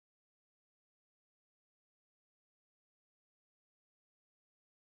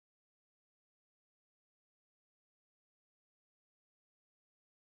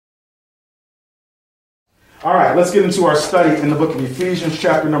All right, let's get into our study in the book of Ephesians,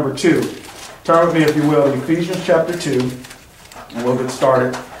 chapter number 2. Turn with me, if you will, to Ephesians chapter 2, and we'll get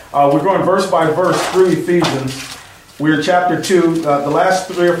started. We're going verse by verse through Ephesians. We're in chapter 2. The last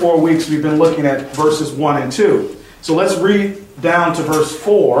 3 or 4 weeks, we've been looking at verses 1 and 2. So let's read down to verse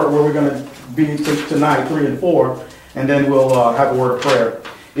 4, where we're going to be tonight, 3 and 4, and then we'll have a word of prayer.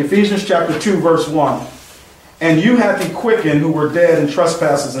 Ephesians chapter 2, verse 1. And you hath he quickened who were dead in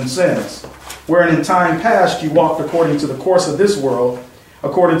trespasses and sins, wherein in time past you walked according to the course of this world,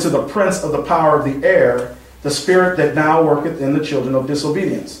 according to the prince of the power of the air, the spirit that now worketh in the children of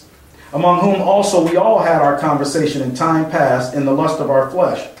disobedience, among whom also we all had our conversation in time past in the lust of our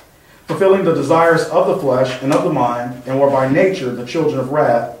flesh, fulfilling the desires of the flesh and of the mind, and were by nature the children of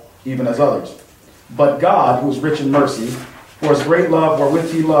wrath, even as others. But God, who is rich in mercy, for his great love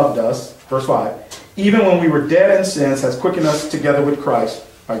wherewith he loved us, verse 5, even when we were dead in sins, has quickened us together with Christ.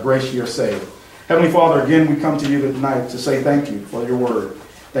 By grace ye are saved. Heavenly Father, again we come to you tonight to say thank you for your word.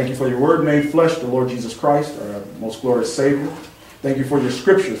 Thank you for your word made flesh, the Lord Jesus Christ, our most glorious Savior. Thank you for your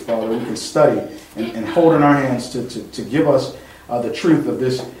scriptures, Father, we can study and hold in our hands to give us the truth of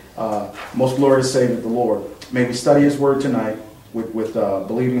this most glorious Savior, the Lord. May we study his word tonight with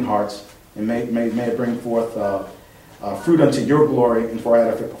believing hearts, and may it bring forth fruit unto your glory and for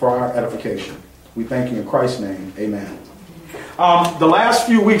our edification. We thank you in Christ's name. Amen. The last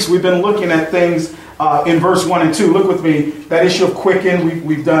few weeks we've been looking at things in verse 1 and 2. Look with me, that issue of quicken.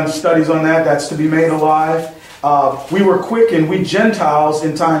 We've done studies on that. That's to be made alive. We were quickened. We Gentiles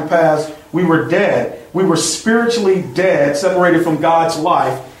in time past, we were dead. We were spiritually dead, separated from God's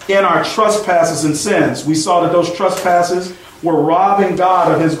life in our trespasses and sins. We saw that those trespasses were robbing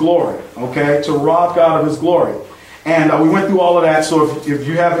God of his glory. Okay, to rob God of his glory. And we went through all of that, so if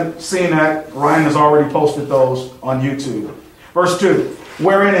you haven't seen that, Ryan has already posted those on YouTube. Verse 2,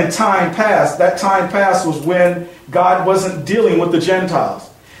 wherein in time past, that time past was when God wasn't dealing with the Gentiles.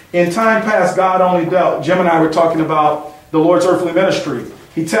 In time past, God only dealt, Jim and I were talking about the Lord's earthly ministry.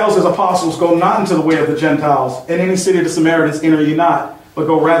 He tells his apostles, go not into the way of the Gentiles, in any city of the Samaritans enter ye not, but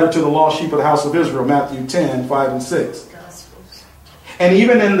go rather to the lost sheep of the house of Israel, Matthew 10, 5 and 6. Gospels. And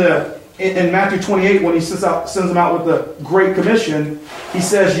even in Matthew 28, when he sends them out with the Great Commission, he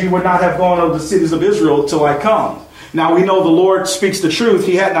says, you would not have gone over the cities of Israel till I come. Now we know the Lord speaks the truth.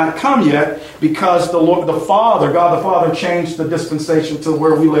 He had not come yet because God the Father changed the dispensation to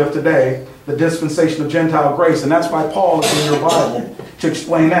where we live today, the dispensation of Gentile grace. And that's why Paul is in your Bible to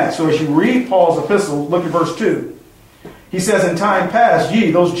explain that. So as you read Paul's epistle, look at verse 2. He says, in time past,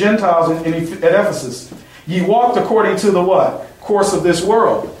 ye, those Gentiles at Ephesus, ye walked according to the what? Course of this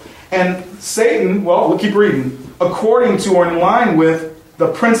world. And Satan, well, we'll keep reading, according to or in line with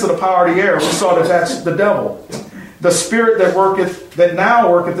the prince of the power of the air. We saw that that's the devil. The spirit that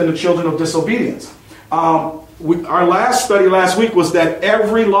now worketh in the children of disobedience. Our last study last week was that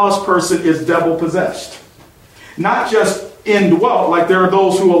every lost person is devil possessed. Not just indwelt, like there are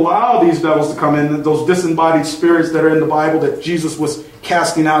those who allow these devils to come in, those disembodied spirits that are in the Bible that Jesus was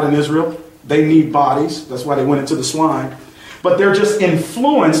casting out in Israel. They need bodies. That's why they went into the swine. But they're just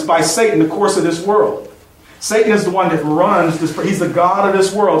influenced by Satan, the course of this world. Satan is the one that runs this. He's the god of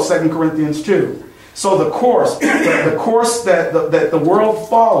this world, 2 Corinthians 2. So the course that the world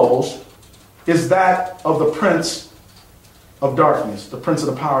follows is that of the prince of darkness, the prince of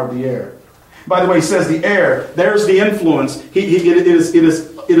the power of the air. By the way, he says the air. There's the influence. It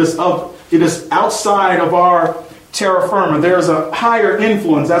is outside of our terra firma. There's a higher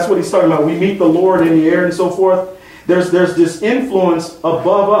influence. That's what he's talking about. We meet the Lord in the air and so forth. There's this influence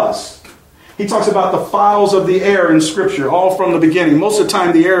above us. He talks about the fowls of the air in Scripture, all from the beginning. Most of the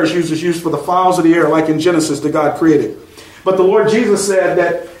time the air is used for the fowls of the air, like in Genesis that God created. But the Lord Jesus said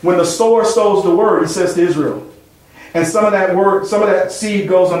that when the sower sows the word, he says to Israel, and some of that seed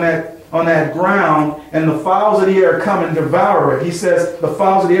goes on that ground, and the fowls of the air come and devour it. He says the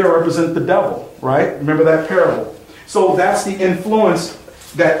fowls of the air represent the devil, right? Remember that parable. So that's the influence,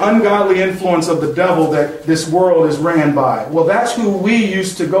 that ungodly influence of the devil that this world is ran by. Well, that's who we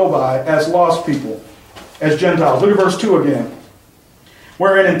used to go by as lost people, as Gentiles. Look at verse 2 again.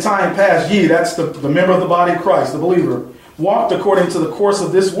 Wherein in time past ye, that's the member of the body of Christ, the believer, walked according to the course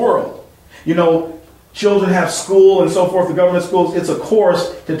of this world. You know, children have school and so forth, the government schools. It's a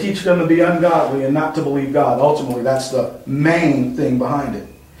course to teach them to be ungodly and not to believe God. Ultimately, that's the main thing behind it.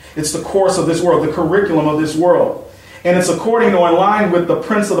 It's the course of this world, the curriculum of this world. And it's according or in line with the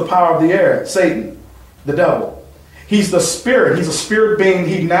prince of the power of the air, Satan, the devil. He's the spirit. He's a spirit being.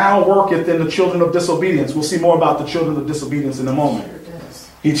 He now worketh in the children of disobedience. We'll see more about the children of disobedience in a moment.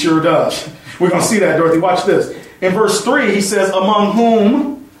 He sure does. We're going to see that, Dorothy. Watch this. In verse 3, he says,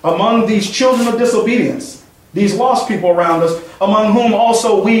 among these children of disobedience. These lost people around us, among whom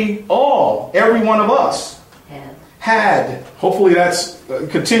also we all, every one of us, had. Hopefully that's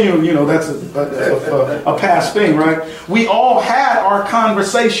continuing, that's a past thing, right? We all had our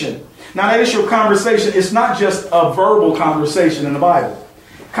conversation. Now, that issue of conversation is not just a verbal conversation in the Bible.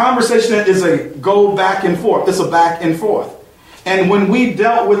 Conversation is a go back and forth. It's a back and forth. And when we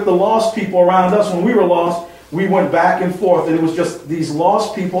dealt with the lost people around us, when we were lost, we went back and forth. And it was just these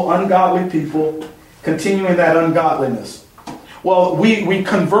lost people, ungodly people, continuing that ungodliness. Well, we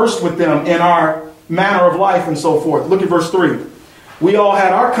conversed with them in our manner of life and so forth. Look at verse 3. We all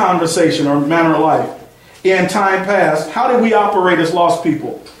had our conversation or manner of life. In time past, how did we operate as lost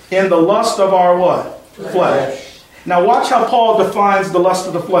people? In the lust of our what? Flesh. Now watch how Paul defines the lust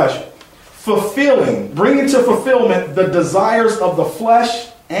of the flesh. Fulfilling, bringing to fulfillment the desires of the flesh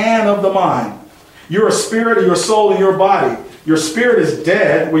and of the mind. You're a spirit, your soul, and your body. Your spirit is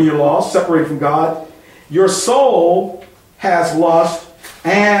dead when you're lost, separated from God. Your soul has lust,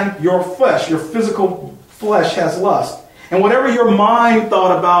 and your flesh, your physical flesh has lust. And whatever your mind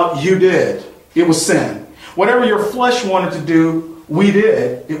thought about, you did. It was sin. Whatever your flesh wanted to do, we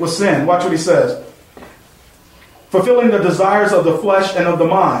did. It was sin. Watch what he says. Fulfilling the desires of the flesh and of the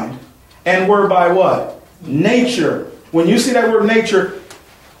mind. And were by what? Nature. When you see that word nature,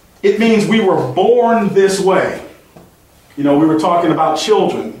 it means we were born this way. We were talking about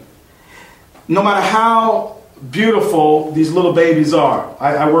children. No matter how beautiful these little babies are.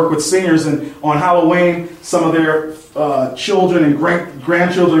 I work with seniors, and on Halloween, some of their children and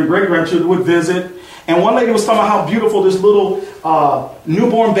grandchildren and great-grandchildren would visit. And one lady was talking about how beautiful this little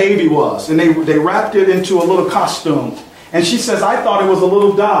newborn baby was. And they wrapped it into a little costume. And she says, I thought it was a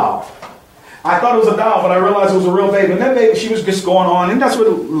little doll. I thought it was a doll, but I realized it was a real baby. And that baby, she was just going on. And that's what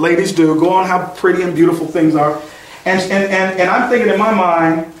ladies do. Go on how pretty and beautiful things are. And I'm thinking in my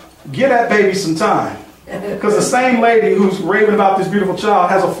mind, give that baby some time. Because the same lady who's raving about this beautiful child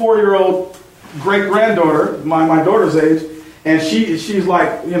has a 4-year-old great-granddaughter, my daughter's age. And she's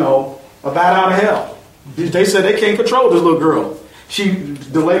like, a bat out of hell. They said they can't control this little girl.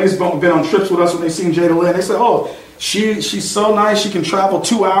 The ladies been on trips with us when they seen Jada-Lynn. They said, oh, she's so nice. She can travel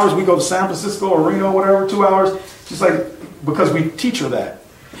 2 hours. We go to San Francisco or Reno, whatever, 2 hours. She's like, because we teach her that.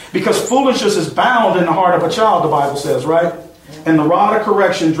 Because foolishness is bound in the heart of a child, the Bible says, right? And the rod of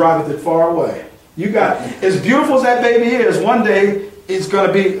correction driveth it far away. You got, as beautiful as that baby is, one day it's going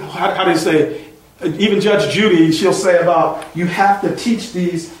to be, how do you say, even Judge Judy, she'll say about, you have to teach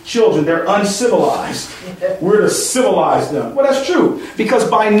these children. They're uncivilized. We're to civilize them. Well, that's true. Because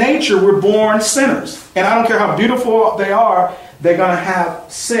by nature, we're born sinners. And I don't care how beautiful they are, they're going to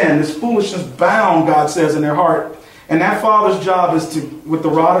have sin. This foolishness bound, God says, in their heart. And that father's job is to, with the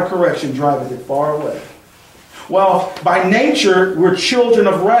rod of correction, drive it far away. Well, by nature, we're children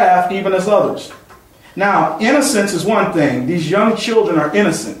of wrath, even as others. Now, innocence is one thing. These young children are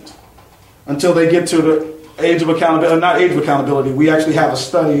innocent until they get to the age of accountability. Not age of accountability. We actually have a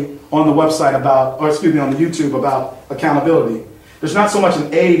study on the website about, or excuse me, on the YouTube about accountability. There's not so much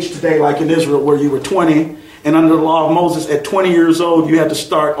an age today like in Israel where you were 20 and under the law of Moses at 20 years old you had to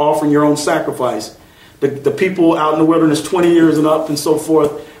start offering your own sacrifice. The people out in the wilderness 20 years and up and so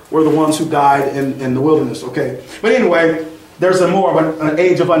forth were the ones who died in the wilderness. Okay, but anyway, there's a more of an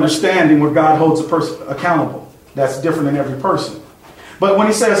age of understanding where God holds a person accountable. That's different in every person. But when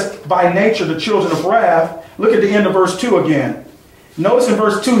he says, by nature, the children of wrath, look at the end of verse 2 again. Notice in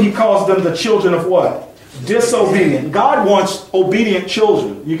verse 2, he calls them the children of what? Disobedient. God wants obedient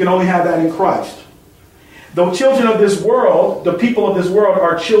children. You can only have that in Christ. The children of this world, the people of this world,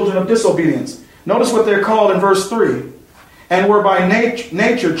 are children of disobedience. Notice what they're called in verse 3. And were by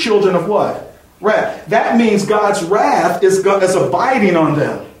nature children of what? Wrath. That means God's wrath is abiding on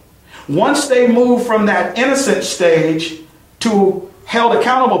them. Once they move from that innocent stage to held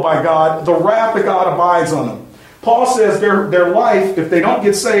accountable by God, the wrath of God abides on them. Paul says their life, if they don't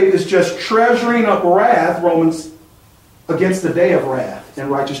get saved, is just treasuring up wrath, Romans, against the day of wrath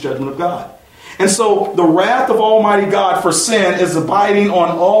and righteous judgment of God. And so the wrath of Almighty God for sin is abiding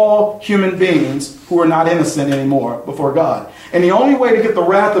on all human beings who are not innocent anymore before God. And the only way to get the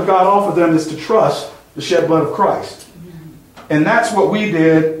wrath of God off of them is to trust the shed blood of Christ. And that's what we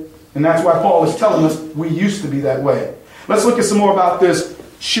did. And that's why Paul is telling us we used to be that way. Let's look at some more about this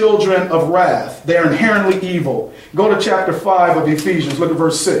children of wrath. They're inherently evil. Go to chapter 5 of Ephesians. Look at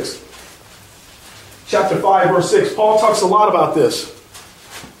verse 6. Chapter 5, verse 6. Paul talks a lot about this.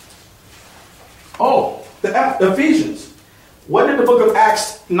 Oh, the Ephesians. What did the book of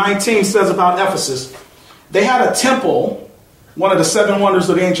Acts 19 says about Ephesus? They had a temple, one of the 7 wonders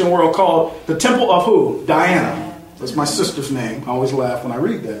of the ancient world, called the temple of who? Diana. That's my sister's name. I always laugh when I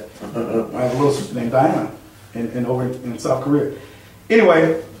read that. I have a little sister named Diana. and over in South Korea.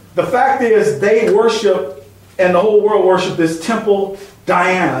 Anyway, the fact is they worship, and the whole world worship this temple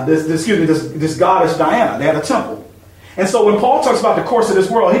Diana, this goddess Diana. They had a temple. And so when Paul talks about the course of this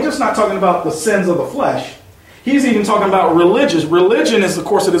world, he's just not talking about the sins of the flesh. He's even talking about religion. Religion is the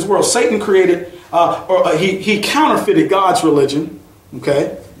course of this world. Satan created, he counterfeited God's religion.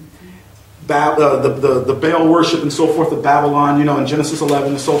 Okay, the Baal worship and so forth of Babylon, in Genesis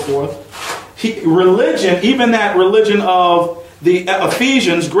 11 and so forth. Religion, even that religion of the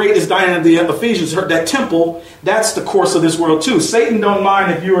Ephesians, great is Diana, the Ephesians, that temple, that's the course of this world too. Satan don't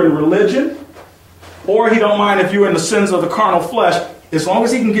mind if you're in religion, or he don't mind if you're in the sins of the carnal flesh. As long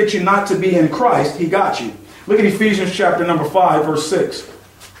as he can get you not to be in Christ, he got you. Look at Ephesians chapter number 5, verse 6.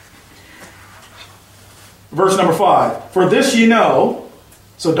 Verse number 5. For this ye know,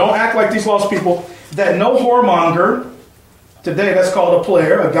 so don't act like these lost people, that no whoremonger, today that's called a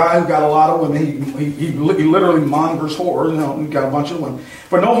player, a guy who got a lot of women, he literally mongers whores, he got a bunch of women.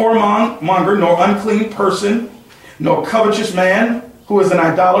 For no whoremonger, nor unclean person, nor covetous man, who is an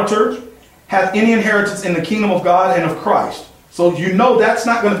idolater, hath any inheritance in the kingdom of God and of Christ. So that's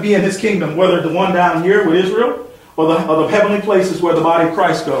not going to be in his kingdom, whether the one down here with Israel or the heavenly places where the body of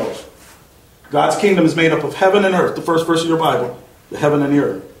Christ goes. God's kingdom is made up of heaven and earth, the first verse of your Bible, the heaven and the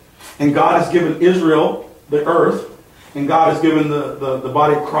earth. And God has given Israel the earth, and God has given the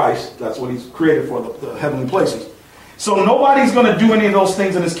body of Christ, that's what he's created for, the heavenly places. So nobody's going to do any of those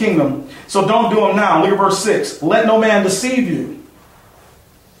things in his kingdom, so don't do them now. Look at verse 6. Let no man deceive you.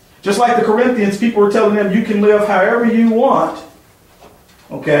 Just like the Corinthians, people were telling them you can live however you want,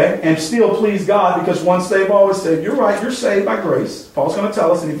 okay, and still please God, because once saved, always saved. You're right, you're saved by grace. Paul's going to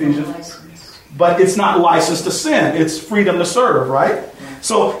tell us in Ephesians. But it's not license to sin. It's freedom to serve, right?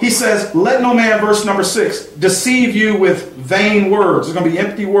 So he says, let no man, verse number 6, deceive you with vain words. There's going to be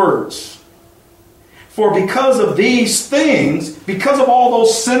empty words. For because of these things, because of all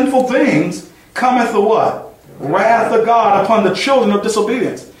those sinful things, cometh the what? Wrath of God upon the children of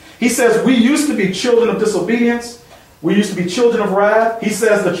disobedience. He says we used to be children of disobedience. We used to be children of wrath. He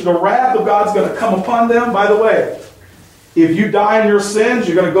says that the wrath of God's going to come upon them. By the way, if you die in your sins,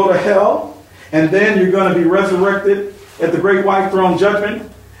 you're going to go to hell. And then you're going to be resurrected at the great white throne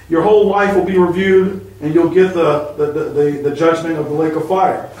judgment. Your whole life will be reviewed, and you'll get the judgment of the lake of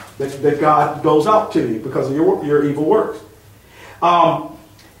fire that God goes out to you because of your evil works.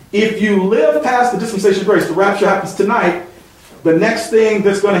 If you live past the dispensation of grace, the rapture happens tonight. The next thing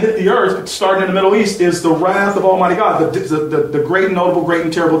that's going to hit the earth, starting in the Middle East, is the wrath of Almighty God, the great and notable, great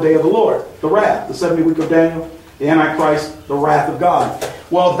and terrible day of the Lord. The wrath, the 70th week of Daniel, the Antichrist, the wrath of God.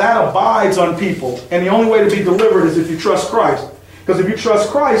 Well, that abides on people. And the only way to be delivered is if you trust Christ. Because if you trust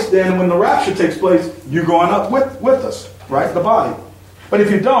Christ, then when the rapture takes place, you're going up with us, right? The body. But if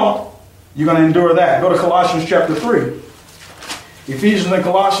you don't, you're going to endure that. Go to Colossians chapter 3. Ephesians and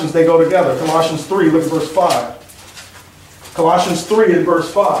Colossians, they go together. Colossians 3, look at verse 5. Colossians 3 and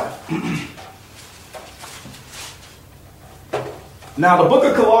verse 5. Now, the book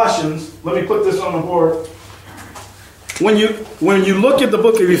of Colossians, let me put this on the board. When you look at the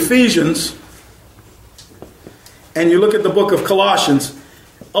book of Ephesians and you look at the book of Colossians,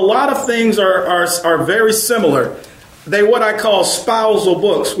 a lot of things are very similar. They what I call spousal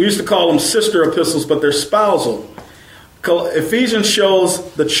books. We used to call them sister epistles, but they're spousal. Ephesians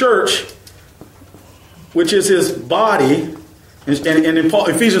shows the church, which is his body. And in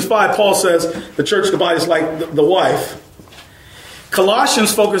Ephesians 5, Paul says the church, the body, is like the wife.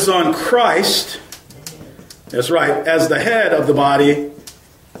 Colossians focus on Christ, that's right, as the head of the body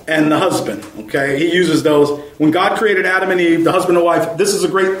and the husband. Okay, he uses those. When God created Adam and Eve, the husband and wife, this is a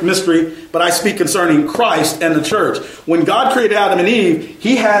great mystery, but I speak concerning Christ and the church. When God created Adam and Eve,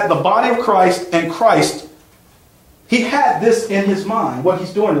 he had the body of Christ and Christ. He had this in his mind, what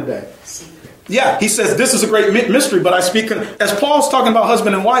he's doing today. Yeah, he says this is a great mystery, but I speak, as Paul's talking about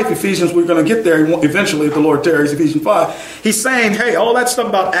husband and wife, Ephesians, we're going to get there eventually if the Lord tarries, Ephesians 5. He's saying, hey, all that stuff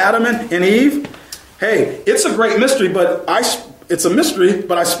about Adam and Eve, hey, it's a great mystery, but it's a mystery,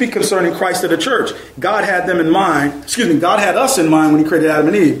 but I speak concerning Christ and the church. God had them in mind, God had us in mind when he created Adam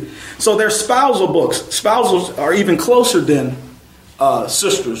and Eve. So they're spousal books. Spousals are even closer than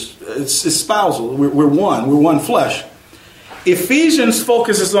sisters. It's spousal. We're one flesh. Ephesians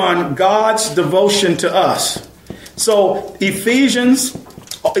focuses on God's devotion to us. So Ephesians,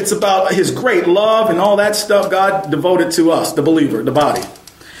 it's about his great love and all that stuff God devoted to us, the believer, the body.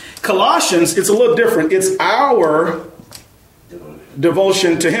 Colossians, it's a little different. It's our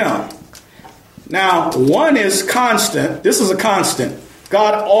devotion to him. Now, one is constant. This is a constant.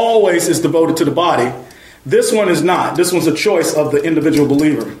 God always is devoted to the body. This one is not. This one's a choice of the individual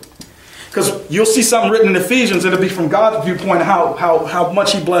believer. Because you'll see something written in Ephesians, it'll be from God's viewpoint, how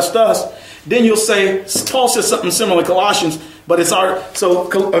much he blessed us. Then you'll say, Paul says something similar in Colossians, but it's so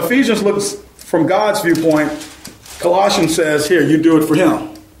Ephesians looks from God's viewpoint. Colossians says, here, you do it for him.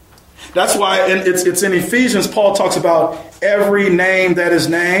 That's why it's in Ephesians, Paul talks about every name that is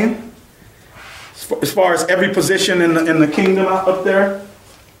named, as far as every position in the kingdom up there.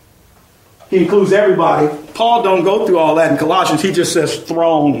 He includes everybody. Paul don't go through all that in Colossians. He just says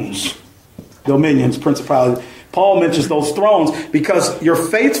thrones, dominions, principalities. Paul mentions those thrones because your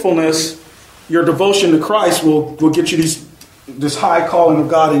faithfulness, your devotion to Christ will get you this high calling of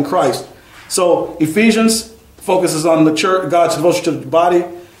God in Christ. So Ephesians focuses on the church, God's devotion to the body.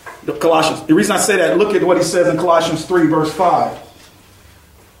 Colossians. The reason I say that, look at what he says in Colossians 3, verse 5.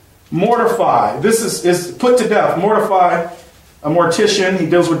 Mortify. This is put to death. Mortify, a mortician. He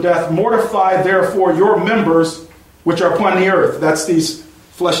deals with death. Mortify, therefore, your members which are upon the earth. That's these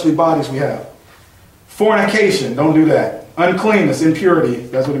fleshly bodies we have. Fornication. Don't do that. Uncleanness, impurity.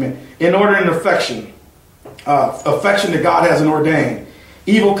 That's what it means. Inordinate affection. Affection that God hasn't ordained.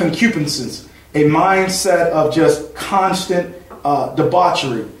 Evil concupiscence. A mindset of just constant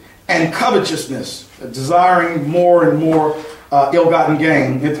debauchery. And covetousness, desiring more and more ill-gotten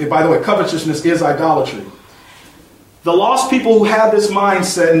gain. By the way, covetousness is idolatry. The lost people who have this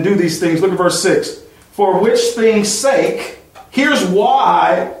mindset and do these things, look at verse 6. For which things' sake, here's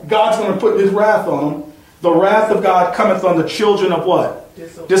why God's going to put his wrath on them. The wrath of God cometh on the children of what?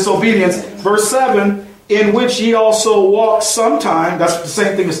 Disobedience. Verse 7, in which ye also walked sometime, that's the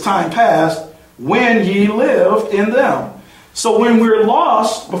same thing as time past, when ye lived in them. So when we were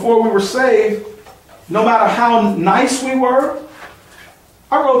lost, before we were saved, no matter how nice we were,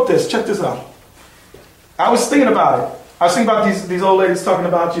 I wrote this. Check this out. I was thinking about it. I was thinking about these old ladies talking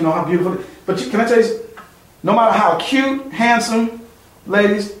about, how beautiful. But can I tell you, no matter how cute, handsome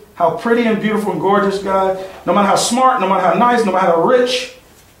ladies, how pretty and beautiful and gorgeous guys, no matter how smart, no matter how nice, no matter how rich,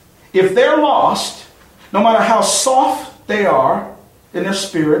 if they're lost, no matter how soft they are in their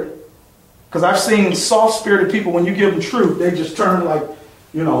spirit, because I've seen soft-spirited people, when you give them truth, they just turn like,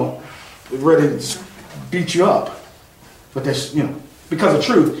 ready to beat you up. But that's, because of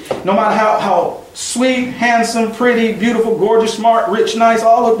truth. No matter how sweet, handsome, pretty, beautiful, gorgeous, smart, rich, nice,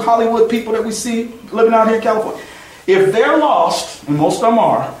 all the Hollywood people that we see living out here in California, if they're lost, and most of them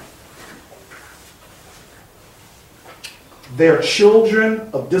are, they're children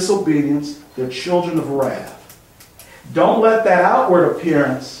of disobedience, they're children of wrath. Don't let that outward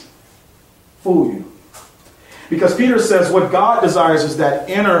appearance fool you. Because Peter says what God desires is that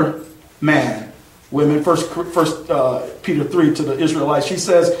inner man. Women, first Peter 3 to the Israelites, he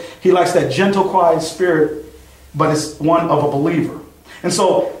says he likes that gentle, quiet spirit, but it's one of a believer. And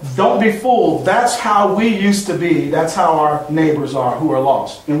so don't be fooled. That's how we used to be. That's how our neighbors are who are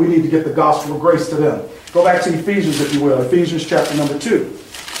lost. And we need to get the gospel of grace to them. Go back to Ephesians, if you will. Ephesians chapter number 2.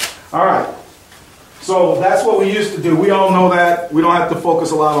 All right. So that's what we used to do. We all know that. We don't have to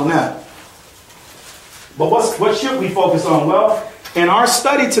focus a lot on that. But what should we focus on? Well, in our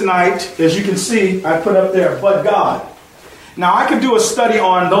study tonight, as you can see, I put up there, but God. Now, I could do a study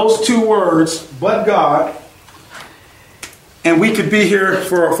on those two words, but God, and we could be here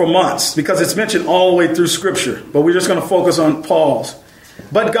for months because it's mentioned all the way through Scripture. But we're just going to focus on Paul's.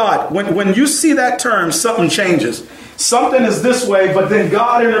 But God, when you see that term, something changes. Something is this way, but then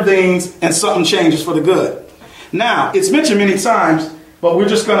God intervenes and something changes for the good. Now, it's mentioned many times, but we're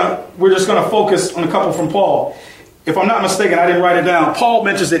just gonna focus on a couple from Paul. If I'm not mistaken, I didn't write it down. Paul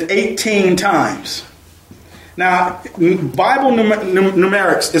mentions it 18 times. Now, Bible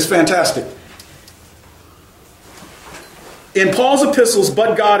numerics is fantastic. In Paul's epistles,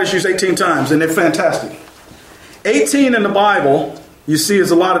 but God is used 18 times, and they're fantastic. 18 in the Bible, you see,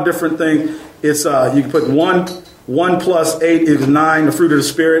 is a lot of different things. It's you can put 1 plus 8 is 9, the fruit of the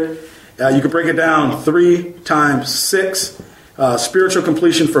Spirit. You can break it down 3 times 6. Spiritual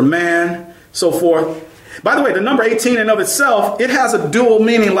completion for man, so forth. By the way, the number 18 in of itself, it has a dual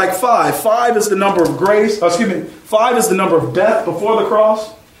meaning like 5. 5 is the number of grace. 5 is the number of death before the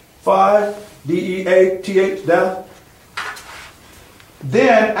cross. 5, D-E-A-T-H, death.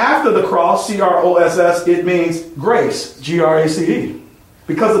 Then after the cross, C-R-O-S-S, it means grace, G-R-A-C-E.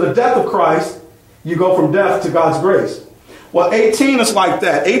 Because of the death of Christ, you go from death to God's grace. Well, 18 is like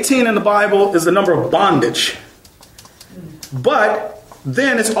that. 18 in the Bible is the number of bondage. But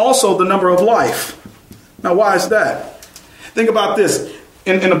then it's also the number of life. Now, why is that? Think about this.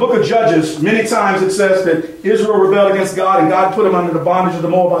 In the book of Judges, many times it says that Israel rebelled against God and God put them under the bondage of the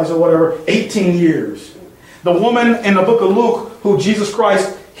Moabites or whatever, 18 years. The woman in the book of Luke, who Jesus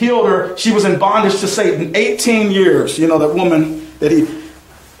Christ healed her, she was in bondage to Satan 18 years. That woman that he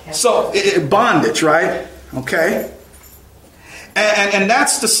So bondage, right? Okay. And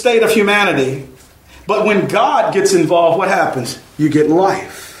that's the state of humanity. But when God gets involved, what happens? You get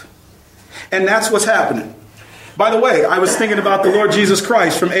life. And that's what's happening. By the way, I was thinking about the Lord Jesus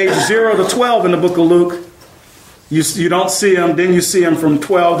Christ from age 0 to 12 in the book of Luke. You don't see him, then you see him from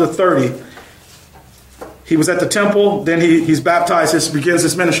 12 to 30. He was at the temple, then he's baptized, begins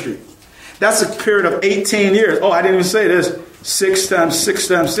his ministry. That's a period of 18 years. Oh, I didn't even say this. 6 times 6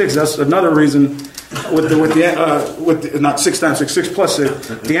 times 6. That's another reason with not 6 times 6, 6 plus 6,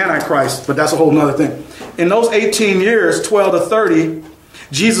 the Antichrist, but that's a whole nother thing. In those 18 years, 12 to 30,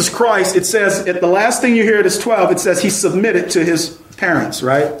 Jesus Christ, it says, at the last thing you hear at is 12, it says he submitted to his parents,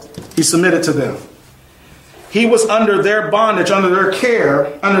 right? He submitted to them. He was under their bondage, under their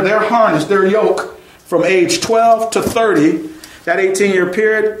care, under their harness, their yoke, from age 12 to 30, that 18-year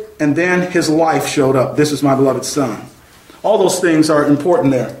period, and then his life showed up. This is my beloved son. All those things are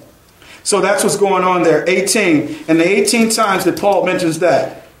important there. So that's what's going on there. 18. And the 18 times that Paul mentions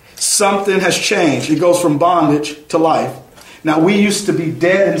that, something has changed. It goes from bondage to life. Now, we used to be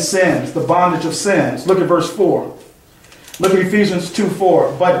dead in sins, the bondage of sins. Look at verse 4. Look at Ephesians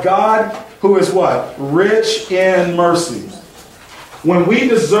 2:4. But God, who is what? Rich in mercy. When we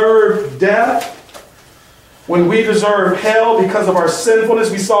deserve death, when we deserve hell because of our sinfulness,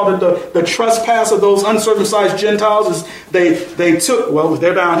 we saw that the trespass of those uncircumcised Gentiles is they took, well,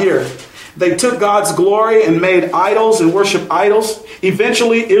 they're down here. They took God's glory and made idols and worshiped idols.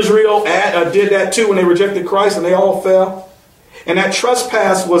 Eventually, Israel did that too when they rejected Christ, and they all fell. And that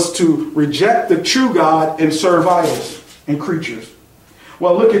trespass was to reject the true God and serve idols and creatures.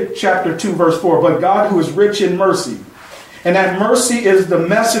 Well, look at chapter 2, verse 4. But God, who is rich in mercy. And that mercy is the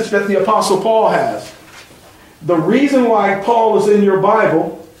message that the Apostle Paul has. The reason why Paul is in your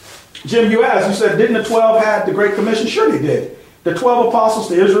Bible, Jim, you asked, you said, didn't the 12 have the Great Commission? Sure they did. The 12 apostles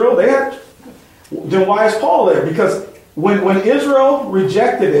to Israel, they had. Then why is Paul there? Because when Israel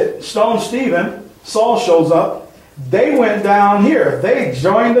rejected it, stoned Stephen, Saul shows up, they went down here. They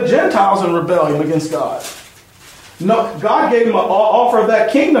joined the Gentiles in rebellion against God. No, God gave him an offer of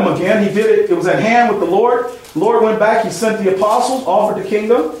that kingdom again. He did it. It was at hand with the Lord. The Lord went back. He sent the apostles, offered the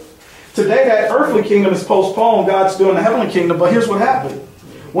kingdom. Today, that earthly kingdom is postponed. God's doing the heavenly kingdom. But here's what happened.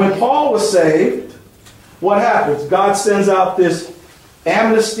 When Paul was saved, what happens? God sends out this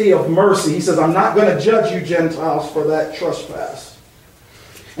amnesty of mercy. He says, I'm not going to judge you Gentiles for that trespass.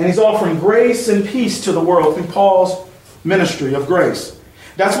 And he's offering grace and peace to the world through Paul's ministry of grace.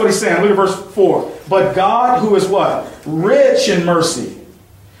 That's what he's saying. Look at verse 4. But God, who is what? Rich in mercy.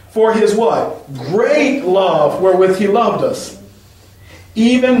 For his what? Great love wherewith he loved us.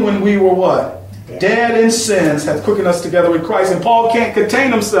 Even when we were what? Dead in sins, hath quickened us together with Christ. And Paul can't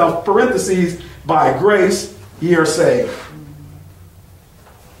contain himself, parentheses, by grace ye are saved.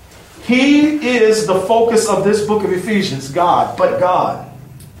 He is the focus of this book of Ephesians, God, but God.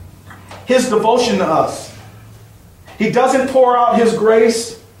 His devotion to us. He doesn't pour out his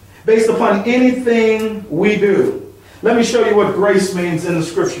grace based upon anything we do. Let me show you what grace means in the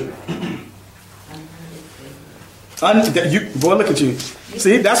scripture. Boy, look at you.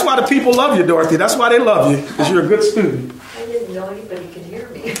 See, that's why the people love you, Dorothy. That's why they love you, because you're a good student. I didn't know anybody could hear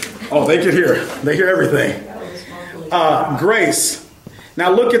me. Oh, they could hear. They hear everything. Grace.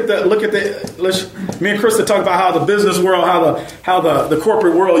 Now look at the. Me and Krista talk about how the business world, how the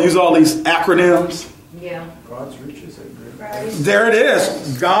corporate world use all these acronyms. Yeah. God's riches and grace. There it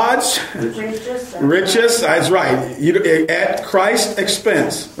is. God's riches. That's right. At Christ's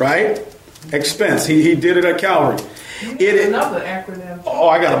expense, right? Expense. He did it at Calvary. Another acronym. Oh,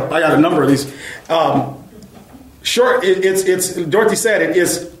 I got a number of these. It's Dorothy said it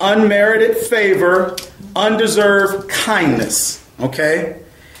is unmerited favor, undeserved kindness. Okay?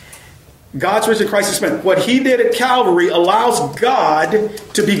 God's rich in Christ's expense. What he did at Calvary allows God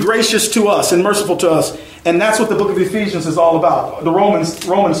to be gracious to us and merciful to us. And that's what the book of Ephesians is all about. The Romans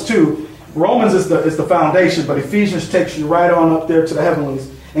 2. Romans is the foundation, but Ephesians takes you right on up there to the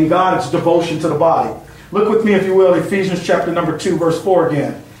heavenlies. And God's devotion to the body. Look with me, if you will, Ephesians chapter number 2, verse 4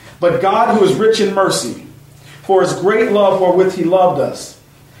 again. But God, who is rich in mercy, for his great love wherewith he loved us,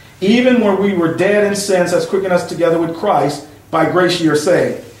 even when we were dead in sins, has quickened us together with Christ. By grace ye are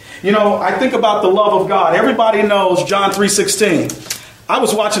saved. You know, I think about the love of God. Everybody knows John 3:16. I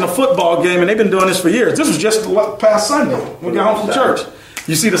was watching a football game, and they've been doing this for years. This was just past Sunday when we got home from church.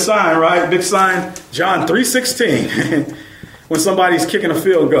 You see the sign, right? Big sign, John 3:16. When somebody's kicking a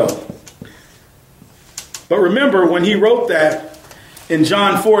field goal. But remember, when he wrote that in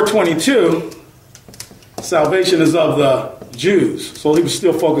John 4:22, salvation is of the Jews. So he was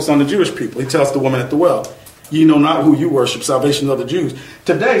still focused on the Jewish people. He tells the woman at the well. You know not who you worship. Salvation is of the Jews.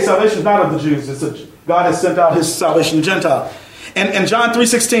 Today, salvation is not of the Jews. God has sent out his salvation to Gentiles. And John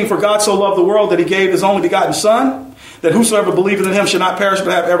 3:16, for God so loved the world that he gave his only begotten Son, that whosoever believeth in him should not perish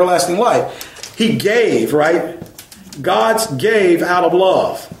but have everlasting life. He gave, right? God gave out of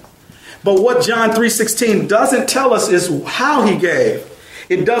love. But what John 3:16 doesn't tell us is how he gave.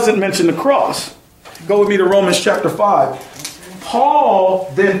 It doesn't mention the cross. Go with me to Romans chapter 5.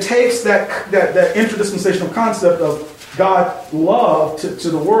 Paul then takes that interdispensational concept of God's love to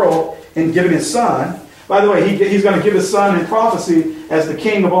the world and giving his Son. By the way, he's going to give his Son in prophecy as the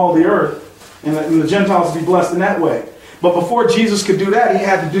king of all the earth. And the Gentiles will be blessed in that way. But before Jesus could do that, he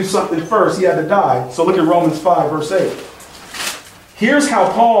had to do something first. He had to die. So look at Romans 5, verse 8. Here's how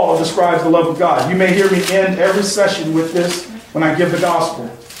Paul describes the love of God. You may hear me end every session with this when I give the gospel.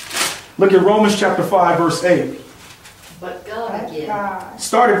 Look at Romans chapter 5, verse 8. But God again.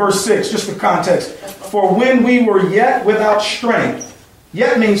 Start at verse 6, just for context. For when we were yet without strength.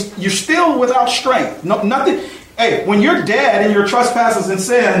 Yet means you're still without strength. No, nothing. Hey, when you're dead in your trespasses and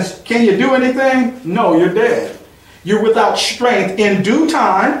sins, can you do anything? No, you're dead. You're without strength. In due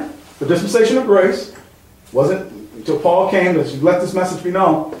time, the dispensation of grace, wasn't until Paul came to let this message be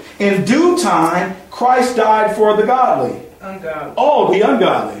known. In due time, Christ died for the godly. Ungodly. Oh, the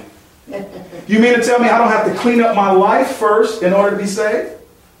ungodly. You mean to tell me I don't have to clean up my life first in order to be saved?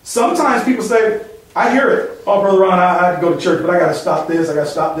 Sometimes people say, I hear it. Oh, Brother Ron, I have to go to church, but I got to stop this. I got to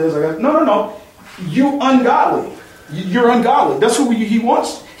stop this. No. You ungodly. You're ungodly. That's who he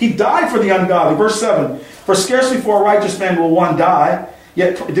wants. He died for the ungodly. Verse 7. For scarcely for a righteous man will one die.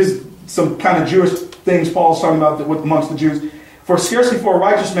 Yet, this is some kind of Jewish things Paul's talking about amongst the Jews. For scarcely for a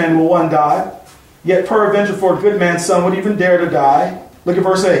righteous man will one die. Yet peradventure for a good man's son would even dare to die. Look at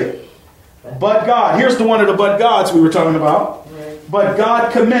verse 8. But God. Here's the one of the but gods we were talking about. But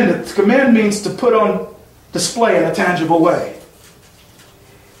God commendeth. Commend means to put on display in a tangible way.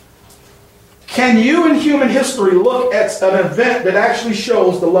 Can you in human history look at an event that actually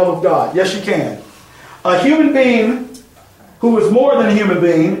shows the love of God? Yes, you can. A human being who is more than a human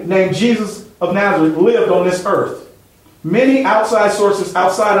being, named Jesus of Nazareth, lived on this earth. Many outside sources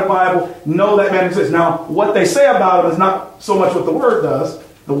outside of the Bible know that man exists. Now, what they say about him is not so much what the Word does.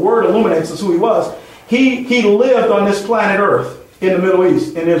 The Word illuminates us who he was. He lived on this planet Earth in the Middle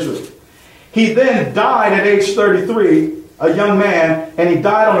East, in Israel. He then died at age 33, a young man, and he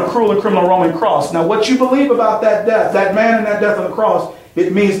died on a cruel and criminal Roman cross. Now, what you believe about that death, that man and that death on the cross,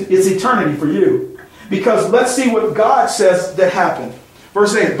 it means it's eternity for you. Because let's see what God says that happened.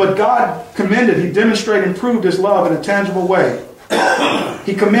 Verse 8, but God commended, he demonstrated and proved his love in a tangible way.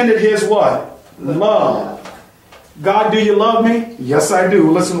 He commended his what? Love. God, do you love me? Yes, I do.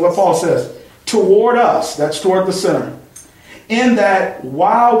 Listen to what Paul says. Toward us, that's toward the sinner. In that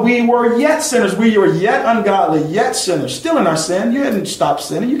while we were yet sinners, we were yet ungodly, yet sinners, still in our sin. You hadn't stopped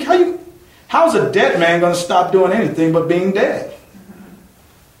sinning. How's a dead man going to stop doing anything but being dead?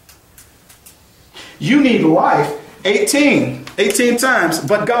 You need life 18 times.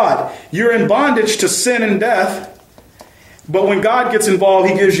 But God, you're in bondage to sin and death. But when God gets involved,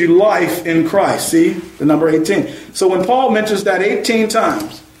 he gives you life in Christ. See, the number 18. So when Paul mentions that 18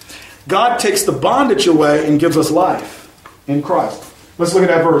 times, God takes the bondage away and gives us life in Christ. Let's look at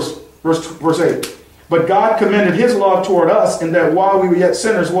that verse 8. But God commended his love toward us in that while we were yet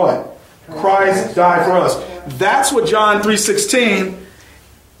sinners, what? Christ died for us. That's what John 3:16.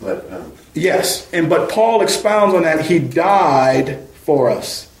 Yes. But Paul expounds on that. He died for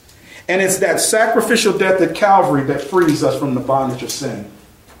us. And it's that sacrificial death at Calvary that frees us from the bondage of sin.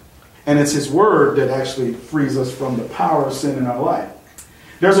 And it's his word that actually frees us from the power of sin in our life.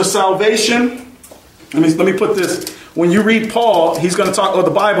 There's a salvation. Let me put this. When you read Paul, he's going to talk, or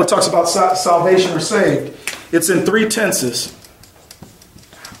the Bible talks about salvation or saved. It's in 3 tenses.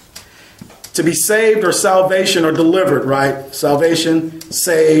 To be saved or salvation or delivered, right? Salvation,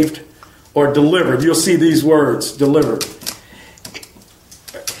 saved, or delivered. You'll see these words, delivered.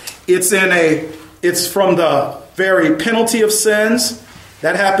 It's from the very penalty of sins.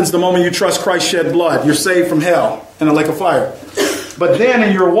 That happens the moment you trust Christ shed blood. You're saved from hell and a lake of fire. But then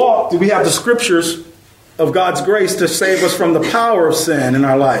in your walk, we have the scriptures of God's grace to save us from the power of sin in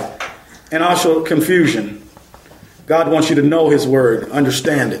our life and also confusion. God wants you to know his word,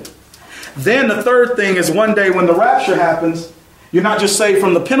 understand it. Then the third thing is one day when the rapture happens, you're not just saved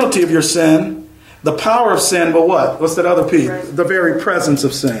from the penalty of your sin, the power of sin, but what? What's that other piece? The very presence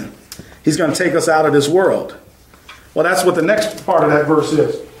of sin. He's going to take us out of this world. Well, that's what the next part of that verse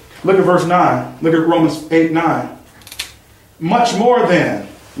is. Look at verse 9. Look at Romans 8:9. Much more then,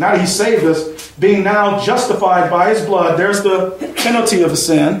 now that he saved us, being now justified by his blood, there's the penalty of the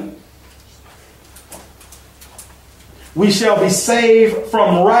sin. We shall be saved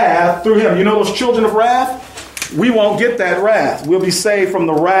from wrath through him. You know those children of wrath? We won't get that wrath. We'll be saved from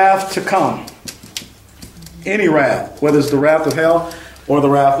the wrath to come. Any wrath, whether it's the wrath of hell or the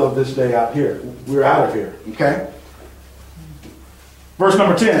wrath of this day out here. We're out of here. Okay? Verse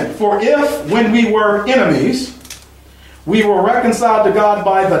number 10. For if, when we were enemies, we were reconciled to God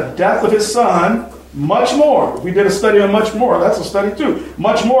by the death of his Son, much more. We did a study on much more. That's a study too.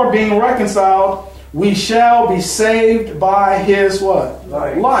 Much more being reconciled, we shall be saved by his what?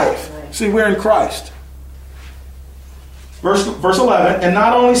 Life. See, we're in Christ. Verse 11. And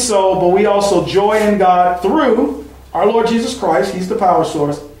not only so, but we also joy in God through our Lord Jesus Christ. He's the power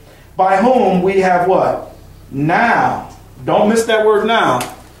source. By whom we have what? Now. Don't miss that word now.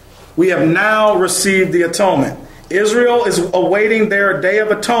 We have now received the atonement. Israel is awaiting their day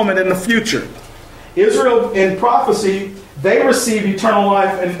of atonement in the future. Israel, in prophecy, they receive eternal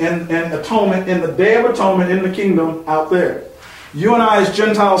life and atonement in the day of atonement in the kingdom out there. You and I as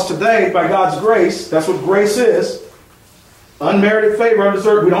Gentiles today, by God's grace, that's what grace is. Unmerited favor,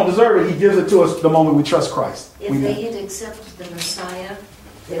 undeserved. We don't deserve it. He gives it to us the moment we trust Christ. If they had accepted the Messiah,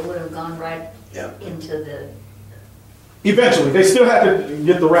 they would have gone right into the... Eventually. They still had to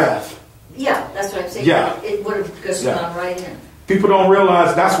get the wrath. Yeah, that's what I'm saying. Yeah. It would have just gone right in. People don't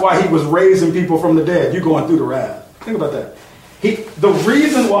realize that's why he was raising people from the dead. You're going through the wrath. Think about that. The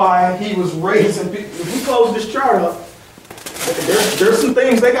reason why he was raising people, if we close this chart up, there's some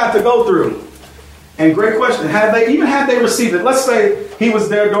things they got to go through. And great question. Had they received it, let's say he was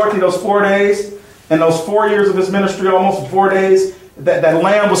there, Dorothy, those 4 days, and those 4 years of his ministry, almost 4 days, that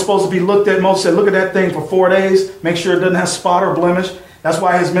lamb was supposed to be looked at. Moses said, look at that thing for 4 days. Make sure it doesn't have spot or blemish. That's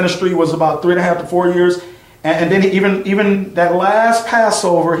why his ministry was about 3.5 to 4 years. And then even that last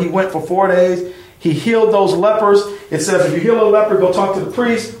Passover, he went for 4 days. He healed those lepers. It says, if you heal a leper, go talk to the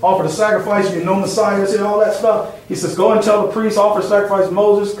priest, offer the sacrifice, you know Messiah, and all that stuff. He says, go and tell the priest, offer sacrifice to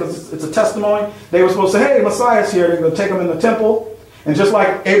Moses, because it's a testimony. They were supposed to say, hey, Messiah's here. They're going to take him in the temple. And just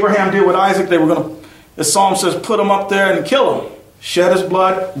like Abraham did with Isaac, they were going to, the psalm says, put him up there and kill him. Shed his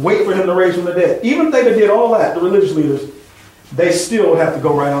blood, wait for him to raise from the dead. Even if they did all that, the religious leaders, they still would have to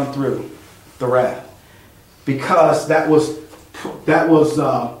go right on through the wrath. Because that was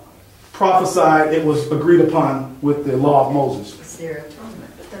prophesied, it was agreed upon with the law of Moses. It's their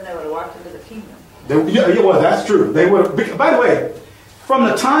atonement. But then they would have walked into the kingdom. Well, that's true. They would. By the way, from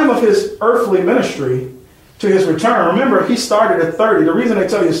the time of his earthly ministry to his return, remember, he started at 30. The reason I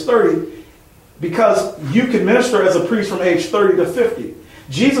tell you it's 30, because you could minister as a priest from age 30 to 50.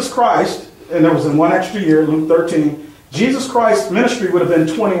 Jesus Christ, and there was in 1 extra year, Luke 13, Jesus Christ's ministry would have been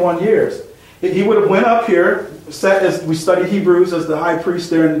 21 years. He would have went up here, sat as we studied Hebrews as the high priest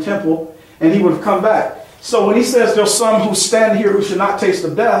there in the temple, and he would have come back. So when he says there's some who stand here who should not taste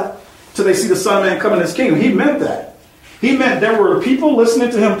of death till they see the Son of Man come in his kingdom, he meant that. He meant there were people listening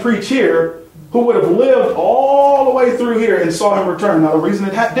to him preach here who would have lived all the way through here and saw him return. Now the reason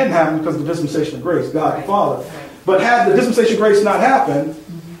it didn't happen because of the dispensation of grace, God the Father. But had the dispensation of grace not happened,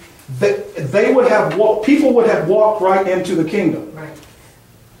 they would have people would have walked right into the kingdom. Right.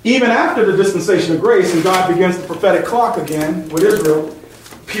 Even after the dispensation of grace and God begins the prophetic clock again with Israel,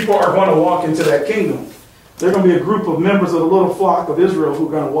 people are going to walk into that kingdom. They're going to be a group of members of the little flock of Israel who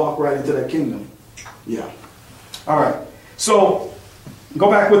are going to walk right into that kingdom. Yeah. All right. So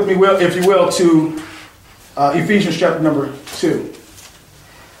go back with me, if you will, to Ephesians chapter number 2.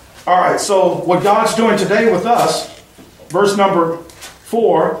 All right. So what God's doing today with us, verse number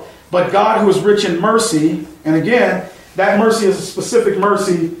 4, but God who is rich in mercy, and again, that mercy is a specific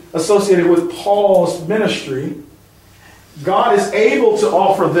mercy associated with Paul's ministry. God is able to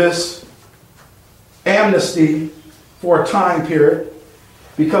offer this amnesty for a time period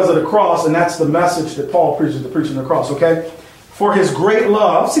because of the cross, and that's the message that Paul preaches, the preaching of the cross, okay? For his great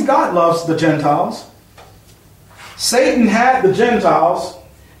love. See, God loves the Gentiles. Satan had the Gentiles.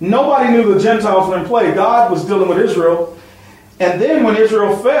 Nobody knew the Gentiles were in play. God was dealing with Israel. And then when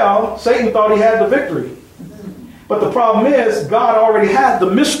Israel fell, Satan thought he had the victory. But the problem is, God already had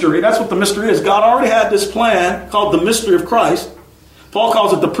the mystery. That's what the mystery is. God already had this plan called the mystery of Christ. Paul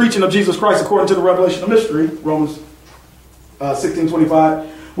calls it the preaching of Jesus Christ according to the revelation of mystery, Romans 16:25,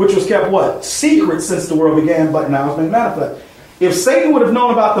 which was kept what? Secret since the world began, but now it's been manifest. If Satan would have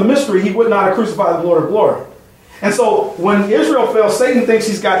known about the mystery, he would not have crucified the Lord of glory. And so when Israel fell, Satan thinks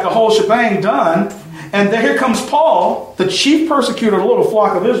he's got the whole shebang done. And then here comes Paul, the chief persecutor of the little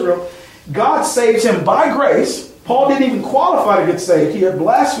flock of Israel. God saves him by grace. Paul didn't even qualify to get saved. He had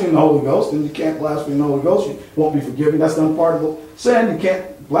blasphemed the Holy Ghost, and you can't blaspheme the Holy Ghost. You won't be forgiven. That's the unpardonable sin. You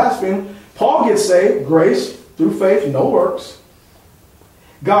can't blaspheme. Paul gets saved, grace, through faith, no works.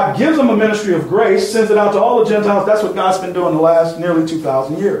 God gives them a ministry of grace, sends it out to all the Gentiles. That's what God's been doing the last nearly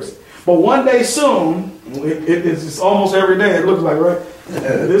 2,000 years. But one day soon, it's almost every day, it looks like, right?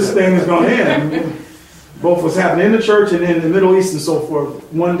 This thing is going to end. Both what's happening in the church and in the Middle East and so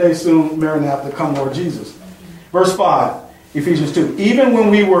forth. One day soon, Maranatha, come Lord Jesus. Verse 5, Ephesians 2. Even when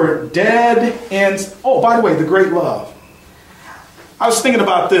we were dead in... Oh, by the way, the great love. I was thinking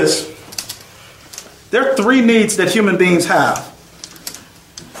about this. There are 3 needs that human beings have.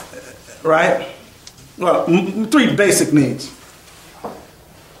 Right? Well, 3 basic needs.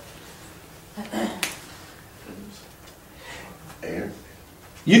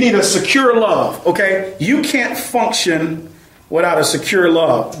 You need a secure love, okay? You can't function without a secure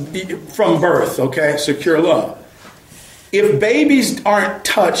love from birth, okay? Secure love. If babies aren't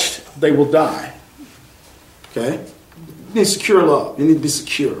touched, they will die, okay? You need secure love. You need to be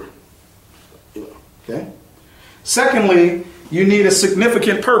secure, okay? Secondly, you need a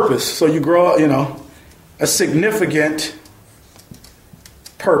significant purpose. So you grow up, a significant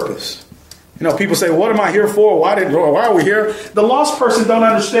purpose. People say, what am I here for? Why are we here? The lost person don't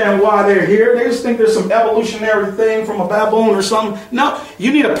understand why they're here. They just think there's some evolutionary thing from a baboon or something. No,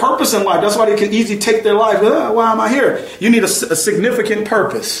 you need a purpose in life. That's why they can easily take their life. Why am I here? You need a significant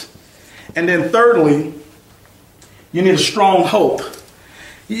purpose. And then thirdly, you need a strong hope.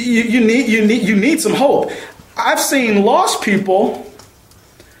 You need some hope. I've seen lost people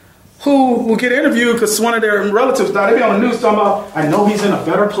who will get interviewed because one of their relatives died. They be on the news talking about, I know he's in a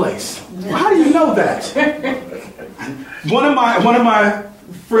better place. Well, how do you know that? One of my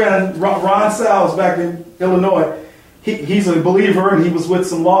friend, Ron Sal's back in Illinois, he's a believer, and he was with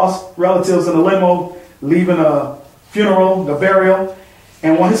some lost relatives in a limo leaving a funeral, a burial.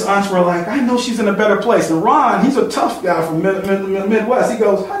 And when his aunts were like, I know she's in a better place. And Ron, he's a tough guy from the Midwest. He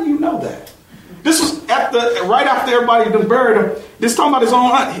goes, how do you know that? This was right after everybody had buried him. This talking about his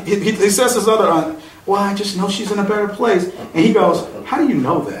own aunt. He says his other aunt, well, I just know she's in a better place. And he goes, how do you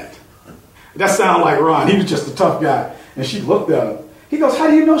know that? That sounded like Ron. He was just a tough guy. And she looked at him. He goes, how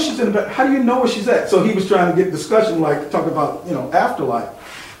do you know she's in a better? How do you know where she's at? So he was trying to get discussion, like talk about,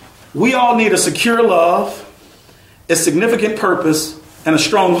 afterlife. We all need a secure love, a significant purpose, and a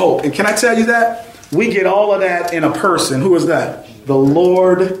strong hope. And can I tell you that? We get all of that in a person. Who is that? The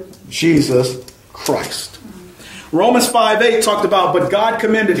Lord Jesus Christ. Romans 5:8 talked about, but God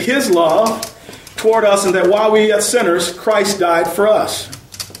commended his love toward us, and that while we yet sinners, Christ died for us.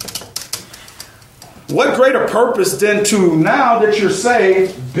 What greater purpose than to, now that you're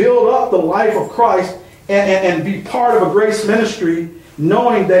saved, build up the life of Christ and be part of a grace ministry,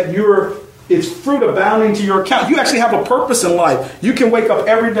 knowing that it's fruit abounding to your account. You actually have a purpose in life. You can wake up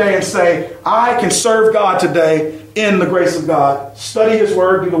every day and say, I can serve God today in the grace of God. Study his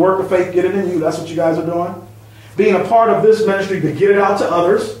word, do the work of faith, get it in you. That's what you guys are doing. Being a part of this ministry to get it out to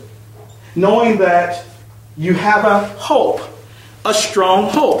others, knowing that you have a hope, a strong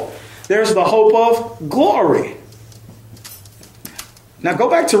hope. There's the hope of glory. Now go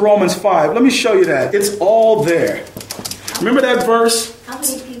back to Romans 5. Let me show you that. It's all there. Remember that verse? How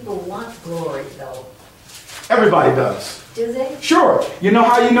many people want glory, though? Everybody does. Do they? Sure. You know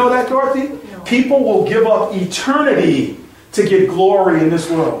how you know that, Dorothy? No. People will give up eternity to get glory in this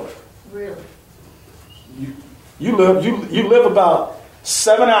world. Really? You live about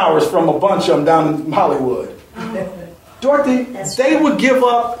 7 hours from a bunch of them down in Hollywood. Dorothy, they would give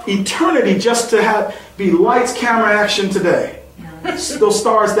up eternity just to be lights, camera, action today. Yeah. Those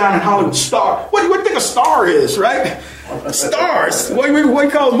stars down in Hollywood. What do you think a star is, right? Stars. What do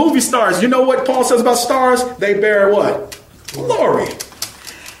you call movie stars? You know what Paul says about stars? They bear what? Glory.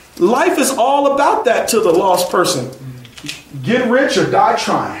 Life is all about that to the lost person. Get rich or die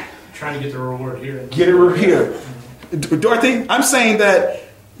trying. Trying to get the reward here. Get it here. Dorothy, I'm saying that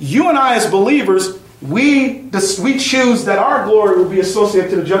you and I as believers, we choose that our glory will be associated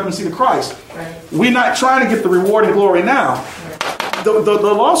to the judgment seat of Christ. Right. We're not trying to get the reward and glory now. Right.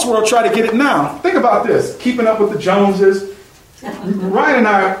 The lost world try to get it now. Think about this. Keeping up with the Joneses. Ryan and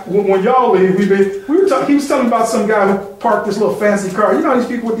I, when y'all leave, he was telling me about some guy who parked this little fancy car. You know these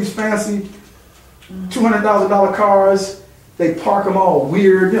people with these fancy $200,000 cars? They park them all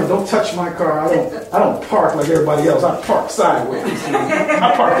weird. Don't touch my car. I don't park like everybody else. I park sideways.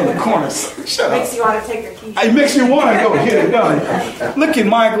 I park in the corners. Shut up. Makes you want to take your keys. It makes you want to go get it done. Look at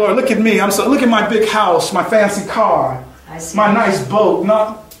my glory. Look at me. Look at my big house, my fancy car, my nice boat.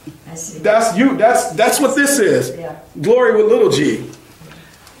 No, I see. that's you. That's what this is. Yeah. Glory with little g.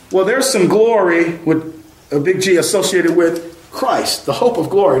 Well, there's some glory with a big G associated with Christ, the hope of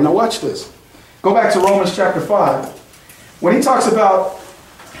glory. Now watch this. Go back to Romans chapter 5. When he talks about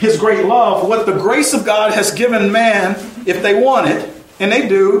his great love, what the grace of God has given man, if they want it, And they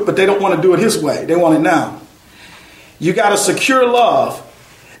do, but they don't want to do it his way. They want it now. You got a secure love.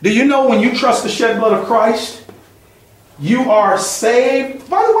 Do you know when you trust the shed blood of Christ, you are saved?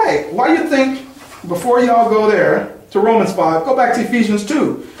 By the way, why do you think, before y'all go there to Romans 5, go back to Ephesians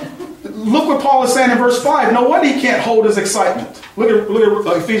 2. Look what Paul is saying in verse 5. No wonder he can't hold his excitement. Look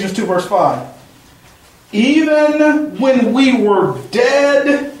at Ephesians 2, verse 5. Even when we were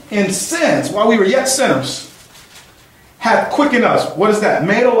dead in sins, while we were yet sinners, hath quickened us. What is that?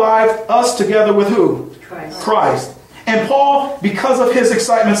 Made alive us together with who? Christ. And Paul, because of his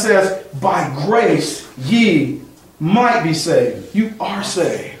excitement, says, by grace ye might be saved. You are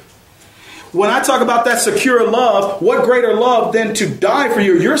saved. When I talk about that secure love, what greater love than to die for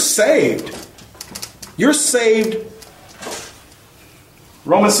you? You're saved. You're saved.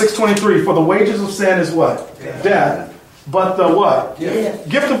 Romans 6:23, for the wages of sin is what? Death. But the what?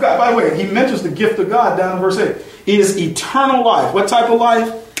 Gift of God. By the way, he mentions the gift of God down in verse 8. It is eternal life. What type of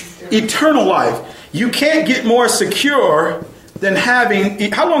life? Eternal life. You can't get more secure than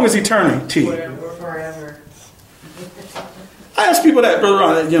having... How long is eternity? Forever. I ask people that, Brother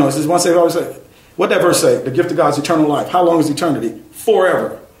Ron, this is one say, I always say, what that verse say? The gift of God is eternal life. How long is eternity?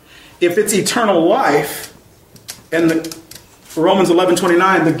 Forever. If it's eternal life, and for Romans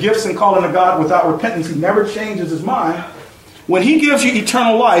 11:29, the gifts and calling of God without repentance, he never changes his mind. When he gives you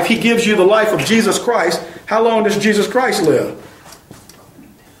eternal life, he gives you the life of Jesus Christ. How long does Jesus Christ live?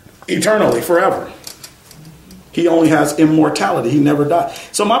 Eternally, forever. He only has immortality. He never died.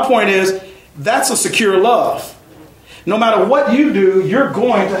 So my point is, that's a secure love. No matter what you do, you're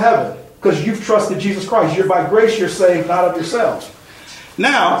going to heaven because you've trusted Jesus Christ. You're by grace, you're saved, not of yourselves.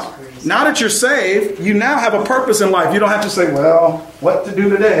 Now that you're saved, you now have a purpose in life. You don't have to say, well, what to do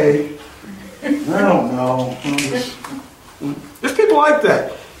today? I don't know. There's people like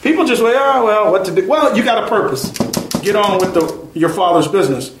that. People just say, oh, well, what to do? Well, you got a purpose. Get on with your Father's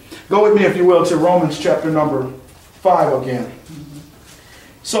business. Go with me, if you will, to Romans chapter number 5 again.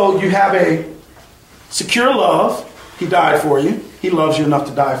 So you have a secure love. He died for you. He loves you enough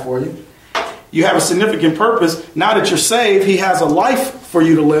to die for you. You have a significant purpose. Now that you're saved, he has a life for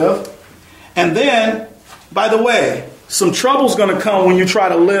you to live. And then, by the way, some trouble's going to come when you try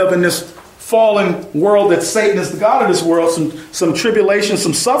to live in this fallen world that Satan is the God of this world. Some tribulation,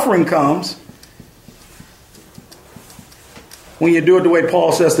 some suffering comes. When you do it the way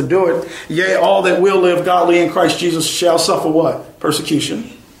Paul says to do it, yea, all that will live godly in Christ Jesus shall suffer what?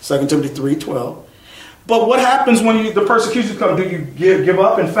 Persecution. 2 Timothy 3:12. But what happens when the persecution comes? Do you give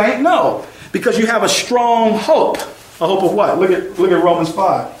up and faint? No. Because you have a strong hope. A hope of what? Look at Romans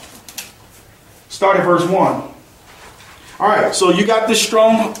 5. Start at verse 1. All right, so you got the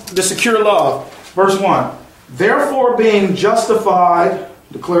secure love. Verse 1. Therefore being justified,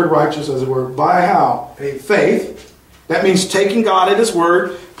 declared righteous as it were, by how? Faith. That means taking God at his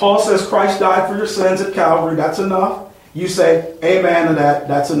word. Paul says Christ died for your sins at Calvary. That's enough. You say amen to that.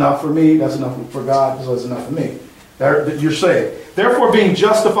 That's enough for me. That's enough for God. So it's enough for me. You're saved. Therefore, being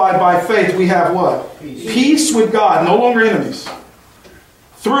justified by faith, we have what? Peace with God. No longer enemies.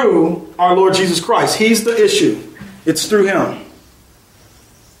 Through our Lord Jesus Christ. He's the issue. It's through him.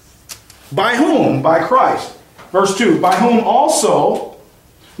 By whom? By Christ. Verse 2. By whom also.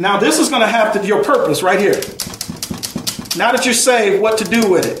 Now this is going to have to be your purpose right here. Now that you're saved, what to do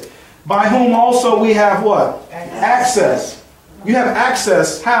with it? By whom also we have what? Access. You have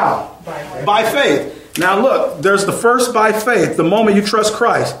access how? By faith. Now look, there's the first by faith, the moment you trust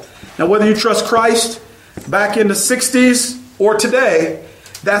Christ. Now whether you trust Christ back in the 60s or today,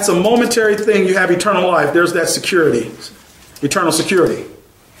 that's a momentary thing. You have eternal life. There's that security, eternal security.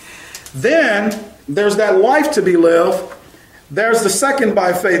 Then there's that life to be lived. There's the second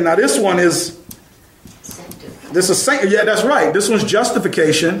by faith. Now this one is, yeah, that's right. This one's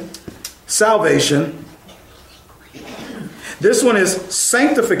justification, salvation. This one is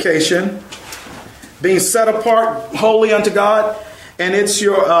sanctification, being set apart wholly unto God. And it's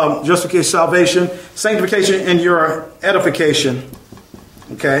your justification, salvation, sanctification, and your edification.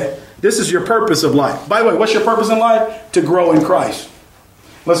 Okay? This is your purpose of life. By the way, what's your purpose in life? To grow in Christ.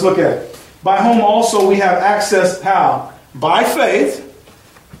 Let's look at it. By whom also we have access, how? By faith.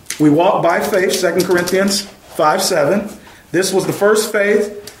 We walk by faith, 2 Corinthians 5:7. This was the first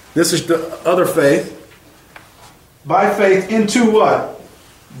faith. This is the other faith. By faith into what?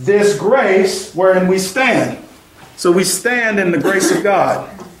 This grace wherein we stand. So we stand in the grace of God.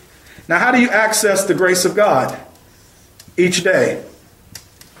 Now how do you access the grace of God? Each day.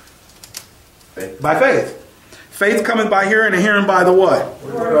 By faith. Faith coming by hearing and hearing by the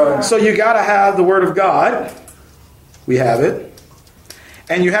what? So you got to have the Word of God. We have it.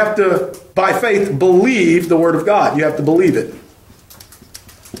 And you have to, by faith, believe the Word of God. You have to believe it.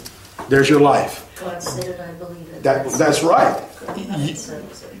 there's your life. God said it, I believe it. That's right. God said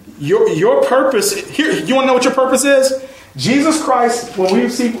it. Your purpose, here, you want to know what your purpose is? Jesus Christ, when we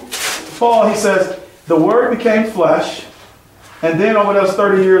see Paul, he says, the Word became flesh, and then over those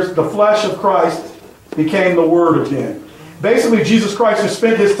 30 years, the flesh of Christ became the Word again. Basically, Jesus Christ has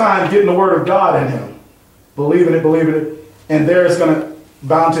spent his time getting the Word of God in him. Believing it, and there is going to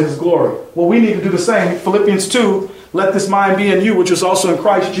bound to his glory. Well, we need to do the same. Philippians 2, let this mind be in you, which is also in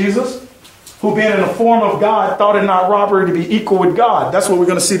Christ Jesus, who being in the form of God, thought it not robbery to be equal with God. That's what we're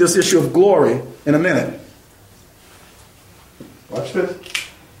going to see this issue of glory in a minute. Watch this.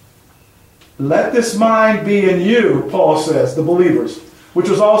 Let this mind be in you, Paul says, the believers, which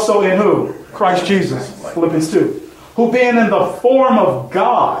was also in who? Christ Jesus, Philippians 2. Who being in the form of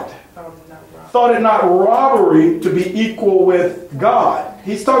God, thought it not robbery to be equal with God.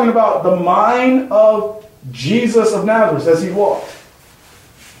 He's talking about the mind of Jesus of Nazareth as he walked.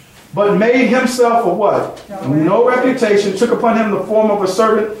 But made himself of what? No reputation, took upon him the form of a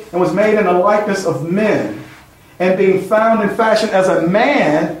servant, and was made in the likeness of men. And being found in fashion as a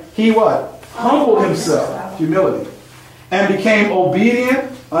man, he what? Humbled himself, humility, and became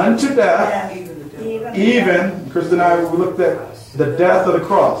obedient unto death, even, Krista and I, we looked at the death of the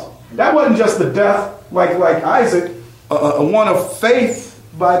cross. That wasn't just the death like Isaac, one of faith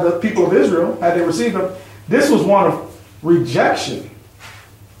by the people of Israel, had they received him. This was one of rejection.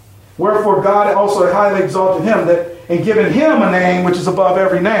 Wherefore God also highly exalted him, that and given him a name which is above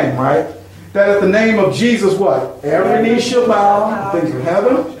every name, right? That at the name of Jesus, what? Every knee shall bow, things of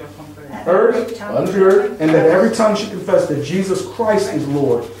heaven, earth, under the earth, and that every tongue should confess that Jesus Christ is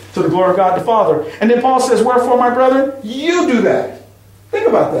Lord, to the glory of God the Father. And then Paul says, wherefore, my brethren, you do that. Think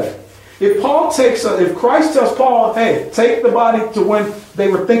about that. If Christ tells Paul, hey, take the body to when they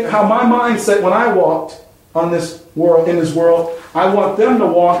were thinking, how my mindset when I walked on this world, in this world, I want them to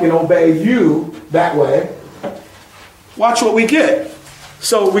walk and obey you that way. Watch what we get.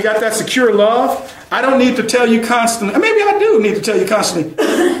 So we got that secure love. I don't need to tell you constantly, maybe I do need to tell you constantly,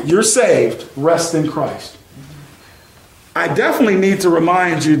 you're saved, rest in Christ. I definitely need to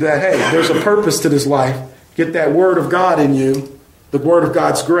remind you that, hey, there's a purpose to this life. Get that word of God in you, the word of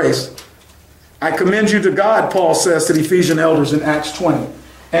God's grace. I commend you to God, Paul says to the Ephesian elders in Acts 20,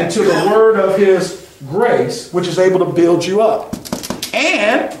 and to the word of his grace, which is able to build you up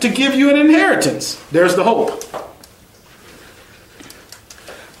and to give you an inheritance. There's the hope.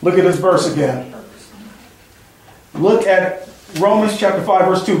 Look at this verse again. Look at Romans chapter 5,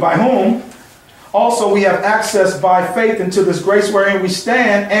 verse 2. By whom also we have access by faith into this grace wherein we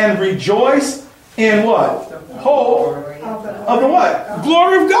stand and rejoice in what? Hope of the what?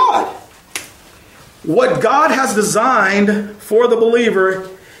 Glory of God. What God has designed for the believer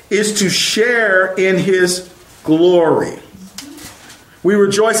is to share in his glory. We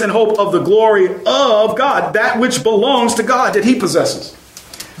rejoice in hope of the glory of God, that which belongs to God, that he possesses.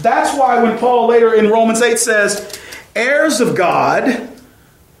 That's why when Paul later in Romans 8 says, heirs of God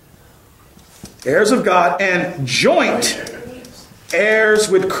and joint heirs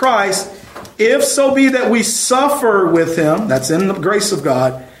with Christ, if so be that we suffer with him, that's in the grace of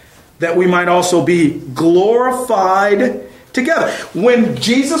God, that we might also be glorified together. When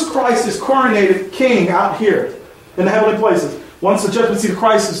Jesus Christ is coronated king out here in the heavenly places, once the judgment seat of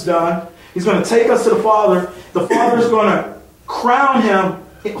Christ is done, he's going to take us to the Father. The Father is going to crown him,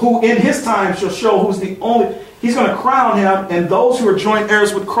 who in his time shall show who's the only. He's going to crown him, and those who are joint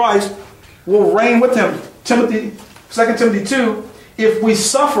heirs with Christ will reign with him. 2 Timothy 2, if we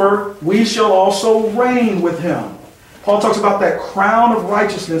suffer, we shall also reign with him. Paul talks about that crown of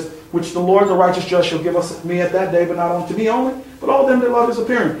righteousness, which the Lord, the righteous judge, shall give us me at that day, but not unto me only, but all them that love his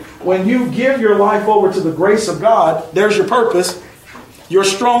appearing. When you give your life over to the grace of God, there's your purpose. Your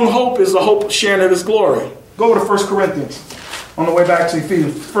strong hope is the hope of sharing of his glory. Go over to 1 Corinthians on the way back to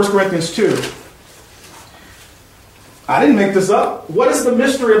Ephesians. 1 Corinthians 2. I didn't make this up. What is the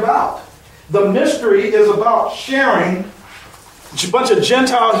mystery about? The mystery is about sharing a bunch of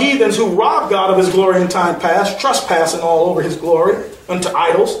Gentile heathens who robbed God of his glory in time past, trespassing all over his glory unto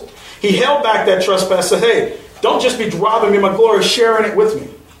idols. He held back that trespass, said, hey, don't just be robbing me of my glory, sharing it with me.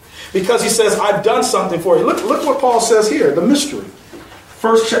 Because he says, I've done something for you. Look what Paul says here, the mystery.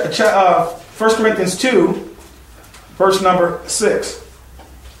 1 Corinthians 2, verse number 6.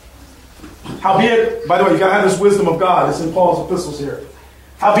 Howbeit, by the way, you got to have this wisdom of God. It's in Paul's epistles here.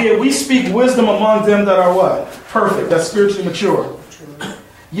 Howbeit, we speak wisdom among them that are what? Perfect, that's spiritually mature.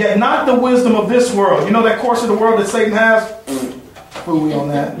 Yet not the wisdom of this world. You know that course of the world that Satan has? Fooey on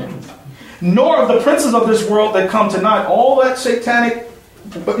that. Nor of the princes of this world that come to naught. All that satanic.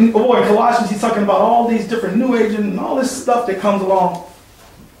 But in Colossians, he's talking about all these different new age and all this stuff that comes along.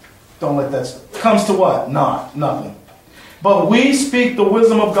 Don't let that... Comes to what? Nothing. But we speak the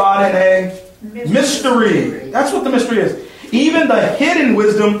wisdom of God in a mystery. That's what the mystery is. Even the hidden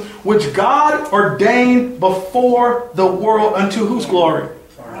wisdom which God ordained before the world unto whose glory?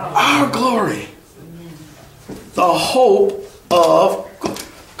 Our glory. The hope of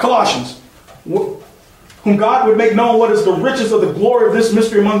Colossians. Whom God would make known what is the riches of the glory of this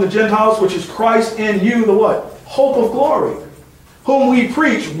mystery among the Gentiles, which is Christ in you, the what? Hope of glory. Whom we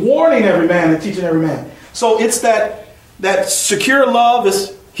preach, warning every man and teaching every man. So it's that secure love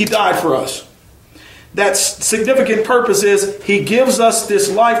is He died for us. That significant purpose is He gives us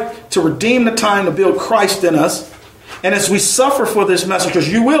this life to redeem the time to build Christ in us. And as we suffer for this message,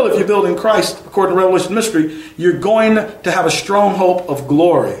 because you will if you build in Christ, according to Revelation mystery, you're going to have a strong hope of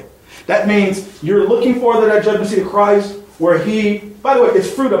glory. That means you're looking for that judgment seat of Christ where He, by the way, it's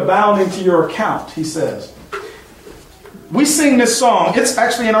fruit abounding to your account, He says. We sing this song. It's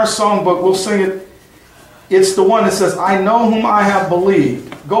actually in our songbook. We'll sing it. It's the one that says, I know whom I have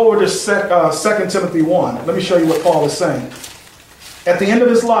believed. Go over to 2 Timothy 1. Let me show you what Paul is saying. At the end of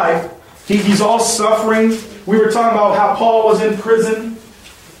his life, he's all suffering. We were talking about how Paul was in prison.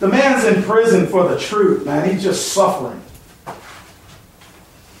 The man's in prison for the truth, man. He's just suffering.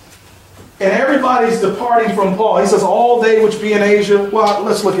 And everybody's departing from Paul. He says, all they which be in Asia. Well,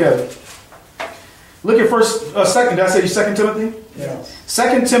 let's look at it. Look at second. Did I say 2 Timothy? Yeah.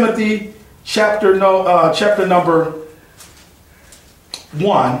 2 Timothy chapter number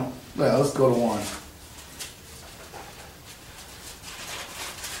 1. Well, let's go to 1.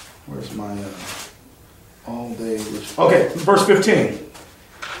 Where's my all day? Okay, verse 15.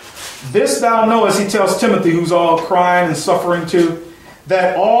 This thou knowest, he tells Timothy, who's all crying and suffering too,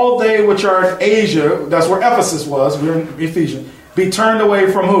 that all they which are in Asia, that's where Ephesus was, we're in Ephesians, be turned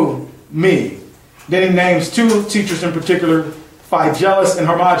away from who? Me. Then he names 2 teachers in particular, Phygelus and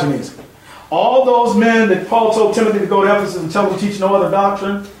Hermogenes. All those men that Paul told Timothy to go to Ephesus and tell them to teach no other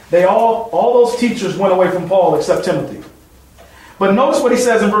doctrine, all those teachers went away from Paul except Timothy. But notice what he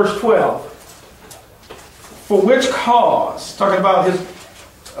says in verse 12. For which cause, talking about his...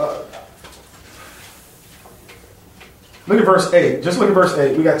 look at verse 8. Just look at verse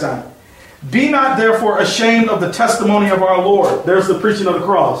 8. We got time. Be not therefore ashamed of the testimony of our Lord. There's the preaching of the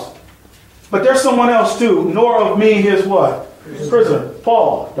cross. But there's someone else too. Nor of me his what? Prisoner.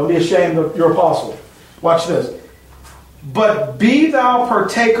 Paul. Don't be ashamed of your apostle. Watch this. But be thou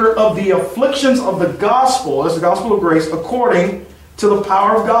partaker of the afflictions of the gospel, as the gospel of grace, according to the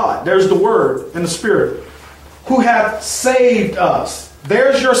power of God. There's the word and the spirit. Who hath saved us.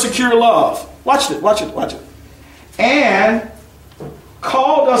 There's your secure love. Watch it. Watch it. Watch it. And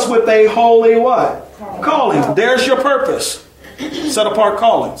called us with a holy what? Calling. There's your purpose. Set apart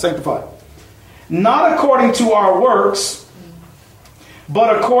calling. Sanctified. Not according to our works,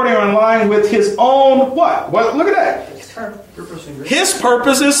 but according in line with His own what? Well, look at that. His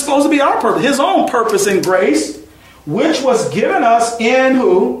purpose is supposed to be our purpose. His own purpose in grace, which was given us in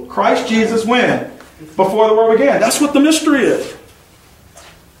who? Christ Jesus when? Before the world began. That's what the mystery is.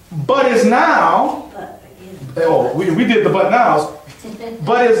 But is now... Oh, we did the but nows.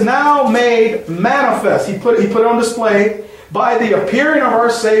 But is now made manifest. He put it on display by the appearing of our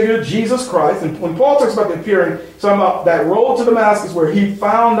Savior, Jesus Christ. And when Paul talks about the appearing, he's talking about that road to Damascus where he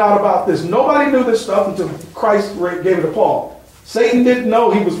found out about this. Nobody knew this stuff until Christ gave it to Paul. Satan didn't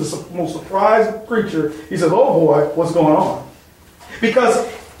know. He was the most surprised creature. He says, oh boy, what's going on? Because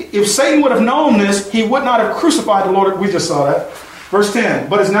if Satan would have known this, he would not have crucified the Lord. We just saw that. Verse 10,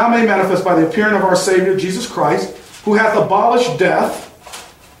 but is now made manifest by the appearing of our Savior, Jesus Christ, who hath abolished death,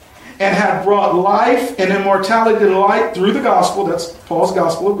 and hath brought life and immortality to light through the gospel. That's Paul's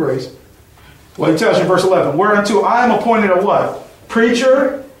gospel of grace. Well, he tells you in verse 11, whereunto I am appointed a what?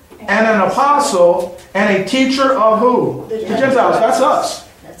 Preacher and an apostle and a teacher of who? The Gentiles. That's us.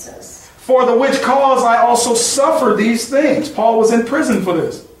 That's us. For the which cause I also suffer these things. Paul was in prison for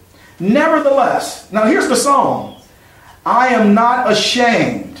this. Nevertheless, now here's the song. I am not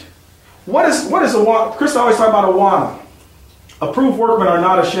ashamed. What is Awana? Krista always talk about Awana. Approved workmen are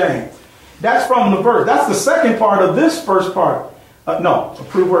not ashamed. That's from the verse. That's the second part of this first part.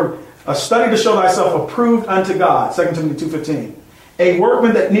 Approved work. A study to show thyself approved unto God. 2 Timothy 2:15. A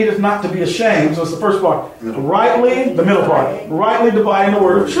workman that needeth not to be ashamed. So it's the first part. Rightly, the middle part. Rightly dividing the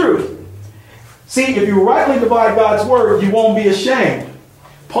word of truth. See, if you rightly divide God's word, you won't be ashamed.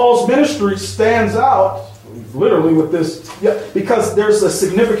 Paul's ministry stands out literally with this, because there's a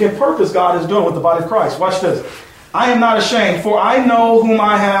significant purpose God is doing with the body of Christ. Watch this. I am not ashamed, for I know whom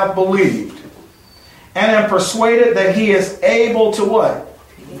I have believed, and am persuaded that He is able to what?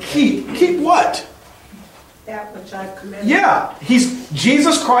 Keep what? that which I've committed. Yeah,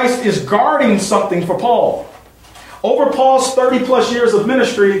 Jesus Christ is guarding something for Paul. Over Paul's 30 plus years of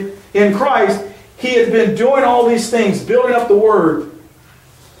ministry in Christ, he had been doing all these things, building up the word,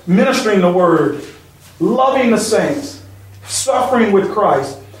 ministering the word, loving the saints, suffering with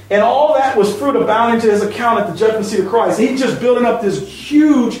Christ. And all that was fruit abounding to his account at the judgment seat of Christ. He's just building up this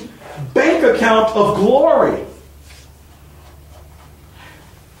huge bank account of glory.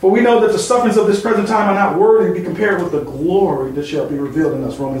 For we know that the sufferings of this present time are not worthy to be compared with the glory that shall be revealed in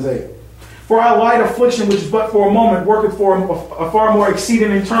us. Romans 8. For our light affliction, which is but for a moment, worketh for a far more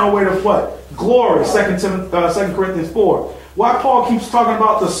exceeding eternal weight of what? Glory. 2 Corinthians 4. Why Paul keeps talking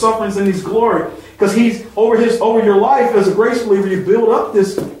about the sufferings and these glory? Because he's over your life as a grace believer, you build up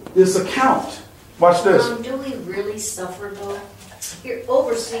this account. Watch this. Do we really suffer though? Here,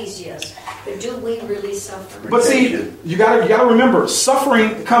 overseas, yes. But do we really suffer? But see, you gotta remember,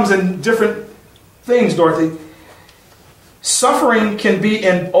 suffering comes in different things, Dorothy. Suffering can be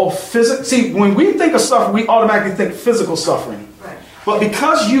in physical. See, when we think of suffering, we automatically think physical suffering. Right. But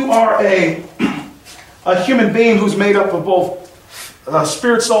because you are a human being who's made up of both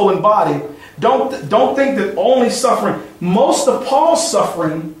spirit, soul, and body, don't think that only suffering. Most of Paul's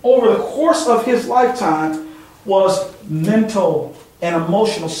suffering over the course of his lifetime was mental and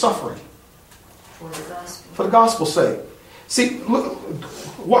emotional suffering. For the gospel. For the gospel's sake. See, look,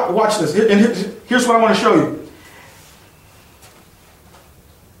 watch this. And here's what I want to show you.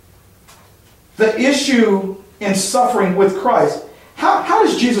 The issue in suffering with Christ. How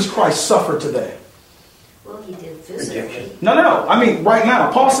does Jesus Christ suffer today? Well, he did physically. No. I mean, right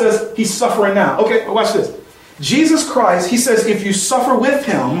now. Paul says he's suffering now. Okay, watch this. Jesus Christ, he says, if you suffer with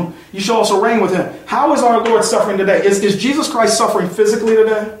him, you shall also reign with him. How is our Lord suffering today? Is Jesus Christ suffering physically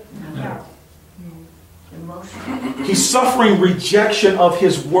today? No. Emotionally. He's suffering rejection of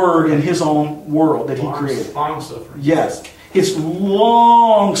his word in his own world that he created. Long suffering. Yes. It's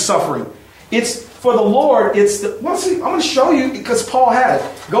long suffering. It's for the Lord. I'm going to show you because Paul had it.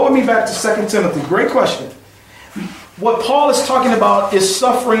 Go with me back to 2 Timothy. Great question. What Paul is talking about is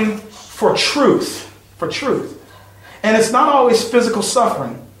suffering for truth. For truth. And it's not always physical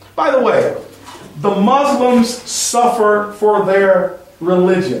suffering. By the way, the Muslims suffer for their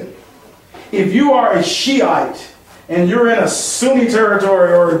religion. If you are a Shiite and you're in a Sunni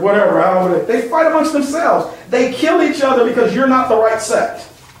territory or whatever, they fight amongst themselves. They kill each other because you're not the right sect.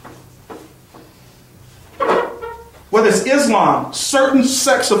 Whether it's Islam, certain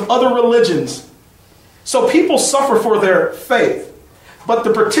sects of other religions. So people suffer for their faith. But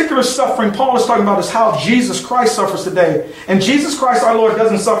the particular suffering Paul is talking about is how Jesus Christ suffers today. And Jesus Christ, our Lord,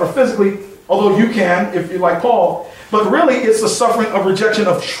 doesn't suffer physically, although you can if you're like Paul. But really, it's the suffering of rejection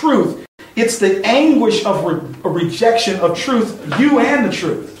of truth. It's the anguish of rejection of truth, you and the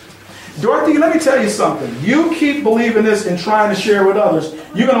truth. Dorothy, let me tell you something. You keep believing this and trying to share with others.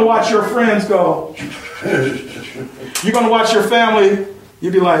 You're going to watch your friends go. You're going to watch your family.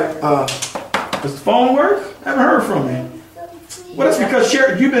 You'll be like, does the phone work? I haven't heard from me. Well, that's because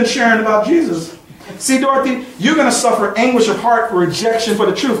you've been sharing about Jesus. See, Dorothy, you're going to suffer anguish of heart for rejection for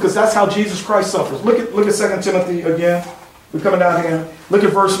the truth because that's how Jesus Christ suffers. Look at 2 Timothy again. We're coming down here. Look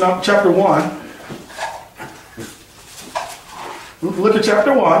at chapter 1. Look at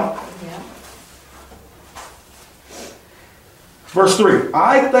chapter 1. Yeah. Verse 3.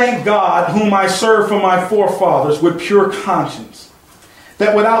 I thank God whom I serve from my forefathers with pure conscience,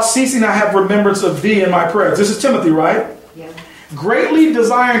 that without ceasing I have remembrance of thee in my prayers. This is Timothy, right? Yeah. Greatly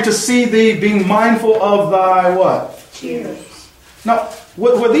desiring to see thee, being mindful of thy what? Tears. Now,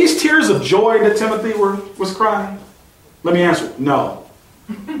 were these tears of joy that Timothy was crying? Let me answer. No.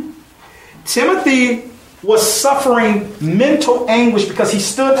 Timothy was suffering mental anguish because he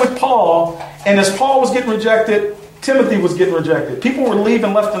stood with Paul, and as Paul was getting rejected, Timothy was getting rejected. People were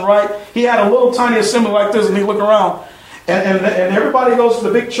leaving left and right. He had a little tiny assembly like this, and he looked around. And everybody goes to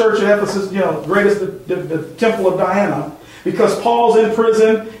the big church in Ephesus, greatest, the temple of Diana. Because Paul's in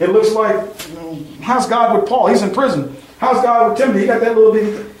prison, it looks like, how's God with Paul? He's in prison. How's God with Timothy? He got that little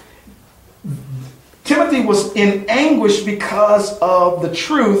bitty. Timothy was in anguish because of the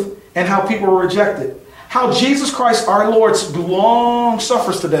truth and how people were rejected. How Jesus Christ, our Lord, long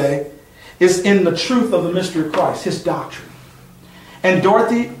suffers today is in the truth of the mystery of Christ, his doctrine. And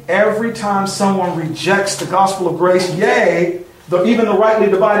Dorothy, every time someone rejects the gospel of grace, even the rightly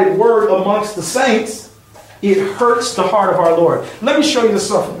divided word amongst the saints, it hurts the heart of our Lord. Let me show you the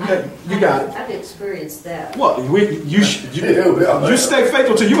suffering. You got it. I've experienced that. Well, you stay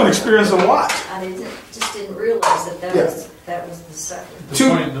faithful to you're going to experience a lot. I just didn't realize that was the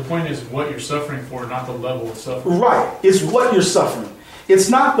suffering. The point is what you're suffering for, not the level of suffering. Right. It's what you're suffering.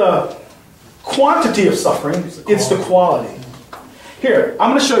 It's not the quantity of suffering, it's the quality. Here, I'm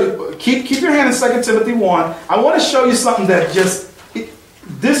going to show you, keep your hand in 2 Timothy 1. I want to show you something that this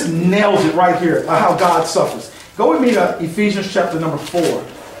nails it right here, how God suffers. Go with me to Ephesians chapter number 4.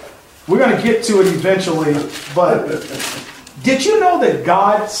 We're going to get to it eventually, but did you know that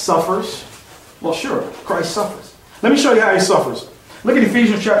God suffers? Well, sure, Christ suffers. Let me show you how he suffers. Look at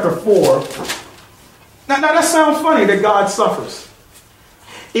Ephesians chapter 4. Now that sounds funny that God suffers.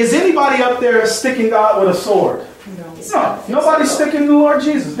 Is anybody up there sticking God with a sword? No, nobody's sticking the Lord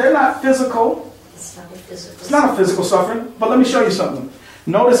Jesus. They're not physical. It's not a physical suffering. But let me show you something.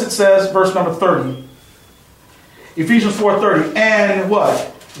 Notice it says, verse number 30. Ephesians 4:30. And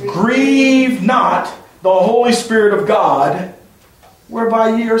what? Grieve not the Holy Spirit of God,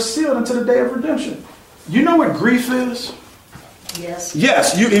 whereby ye are sealed unto the day of redemption. You know what grief is? Yes.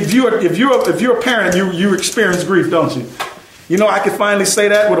 Yes. If you're a parent, you experience grief, don't you? You know, I could finally say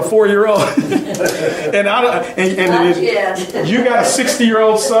that with a 4-year-old. and you got a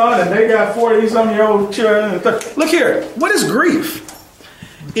 60-year-old son, and they got 40-some-year-old children. Look here. What is grief?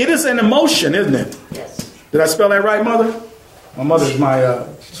 It is an emotion, isn't it? Yes. Did I spell that right, Mother? My mother's my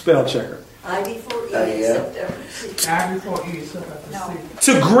spell checker. I before E, except I before E, except after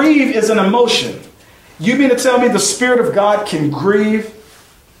C. To grieve is an emotion. You mean to tell me the Spirit of God can grieve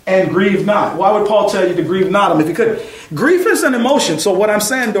and grieve not? Why would Paul tell you to grieve not him if he couldn't? Grief is an emotion. So what I'm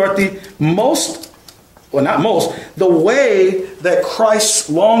saying, Dorothy, the way that Christ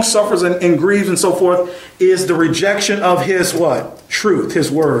long suffers and grieves and so forth is the rejection of his what? Truth,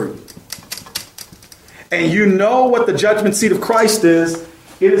 his word. And you know what the judgment seat of Christ is.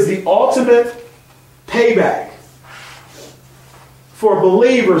 It is the ultimate payback for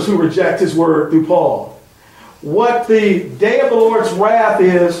believers who reject his word through Paul. What the day of the Lord's wrath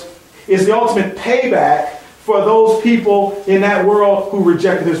is the ultimate payback for those people in that world who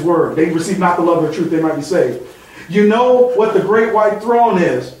rejected his word. They received not the love of the truth, they might be saved. You know what the great white throne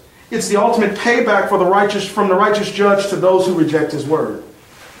is. It's the ultimate payback for from the righteous judge to those who reject his word.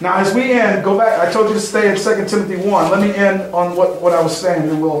 Now, as we end, go back. I told you to stay in 2 Timothy 1. Let me end on what I was saying,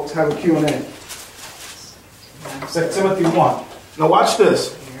 and we'll have a Q&A. 2 Timothy 1. Now, watch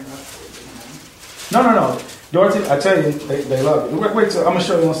this. No. Dorothy, I tell you, they love you. Wait till I'm going to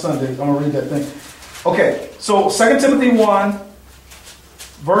show you on Sunday. I'm going to read that thing. Okay, so 2 Timothy 1,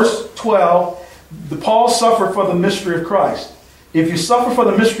 verse 12, Paul suffered for the mystery of Christ. If you suffer for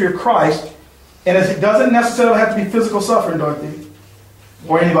the mystery of Christ, and it doesn't necessarily have to be physical suffering, Dorothy,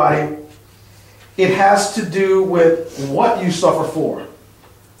 or anybody, it has to do with what you suffer for,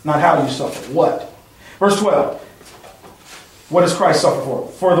 not how you suffer. What? Verse 12. What does Christ suffer for?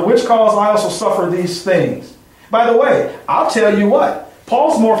 For the which cause I also suffer these things. By the way, I'll tell you what.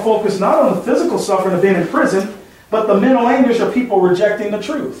 Paul's more focused not on the physical suffering of being in prison, but the mental anguish of people rejecting the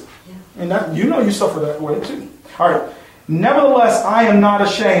truth. Yeah. And that, you suffer that way too. All right. Nevertheless, I am not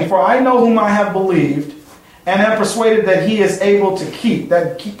ashamed, for I know whom I have believed, and am persuaded that he is able to keep.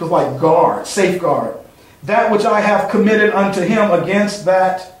 That keep is like guard, safeguard. That which I have committed unto him against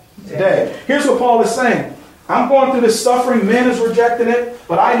that day. Here's what Paul is saying. I'm going through this suffering. Man is rejecting it.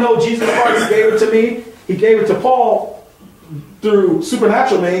 But I know Jesus Christ gave it to me. He gave it to Paul through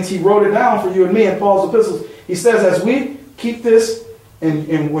supernatural means. He wrote it down for you and me in Paul's epistles. He says, as we keep this and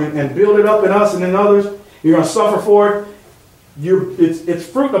build it up in us and in others, you're going to suffer for it. It's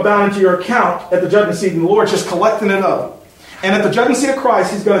fruit abounding to your account at the judgment seat, and the Lord's just collecting it up. And at the judgment seat of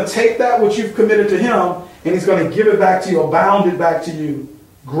Christ, he's going to take that which you've committed to him, and he's going to give it back to you, abound it back to you,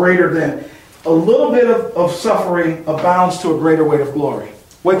 greater than. A little bit of suffering abounds to a greater weight of glory.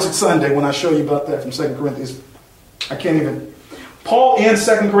 Wait till Sunday when I show you about that from 2 Corinthians. I can't even. Paul in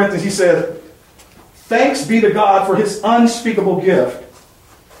 2 Corinthians, he said, thanks be to God for his unspeakable gift.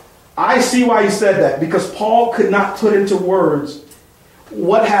 I see why he said that, because Paul could not put into words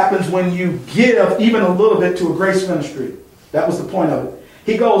what happens when you give even a little bit to a grace ministry. That was the point of it.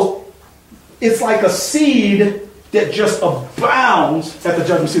 He goes, it's like a seed that just abounds at the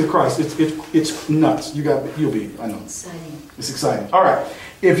judgment seat of Christ. It's nuts. You'll be, I know. Exciting. It's exciting. All right.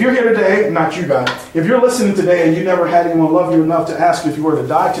 If you're here today, not you guys, if you're listening today and you never had anyone love you enough to ask you if you were to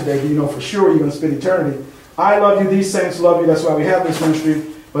die today, do you know for sure you're going to spend eternity? I love you. These saints love you. That's why we have this ministry.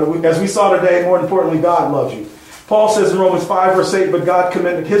 But as we saw today, more importantly, God loves you. Paul says in Romans 5, verse 8, but God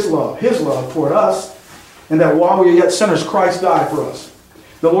commended his love toward us, and that while we were yet sinners, Christ died for us.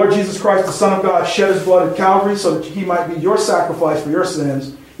 The Lord Jesus Christ, the Son of God, shed his blood at Calvary so that he might be your sacrifice for your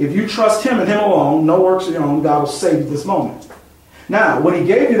sins. If you trust him and him alone, no works of your own, God will save you this moment. Now, when he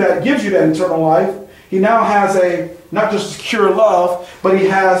gives you that eternal life, he now has not just pure love, but he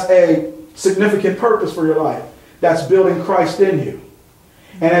has a significant purpose for your life. That's building Christ in you.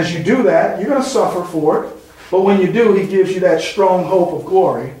 And as you do that, you're going to suffer for it. But when you do, he gives you that strong hope of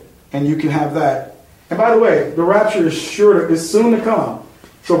glory, and you can have that. And by the way, the rapture is soon to come.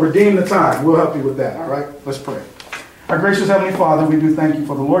 So redeem the time. We'll help you with that. All right? Let's pray. Our gracious Heavenly Father, we do thank you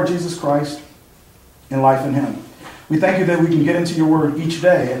for the Lord Jesus Christ and life in him. We thank you that we can get into your word each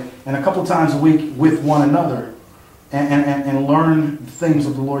day and a couple times a week with one another and learn things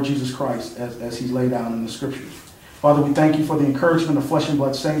of the Lord Jesus Christ as he's laid out in the scriptures. Father, we thank you for the encouragement of flesh and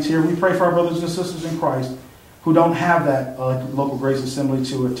blood saints here. We pray for our brothers and sisters in Christ who don't have that local grace assembly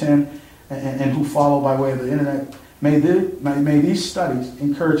to attend and who follow by way of the internet. May these studies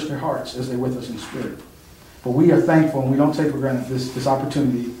encourage their hearts as they're with us in spirit. But we are thankful, and we don't take for granted this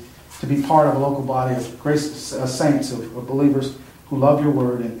opportunity to be part of a local body of grace saints, of believers who love your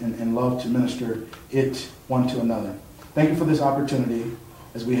word and love to minister it one to another. Thank you for this opportunity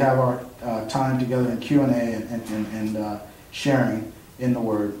as we have our time together in Q&A and sharing in the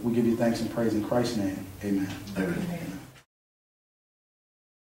word. We give you thanks and praise in Christ's name. Amen. Amen.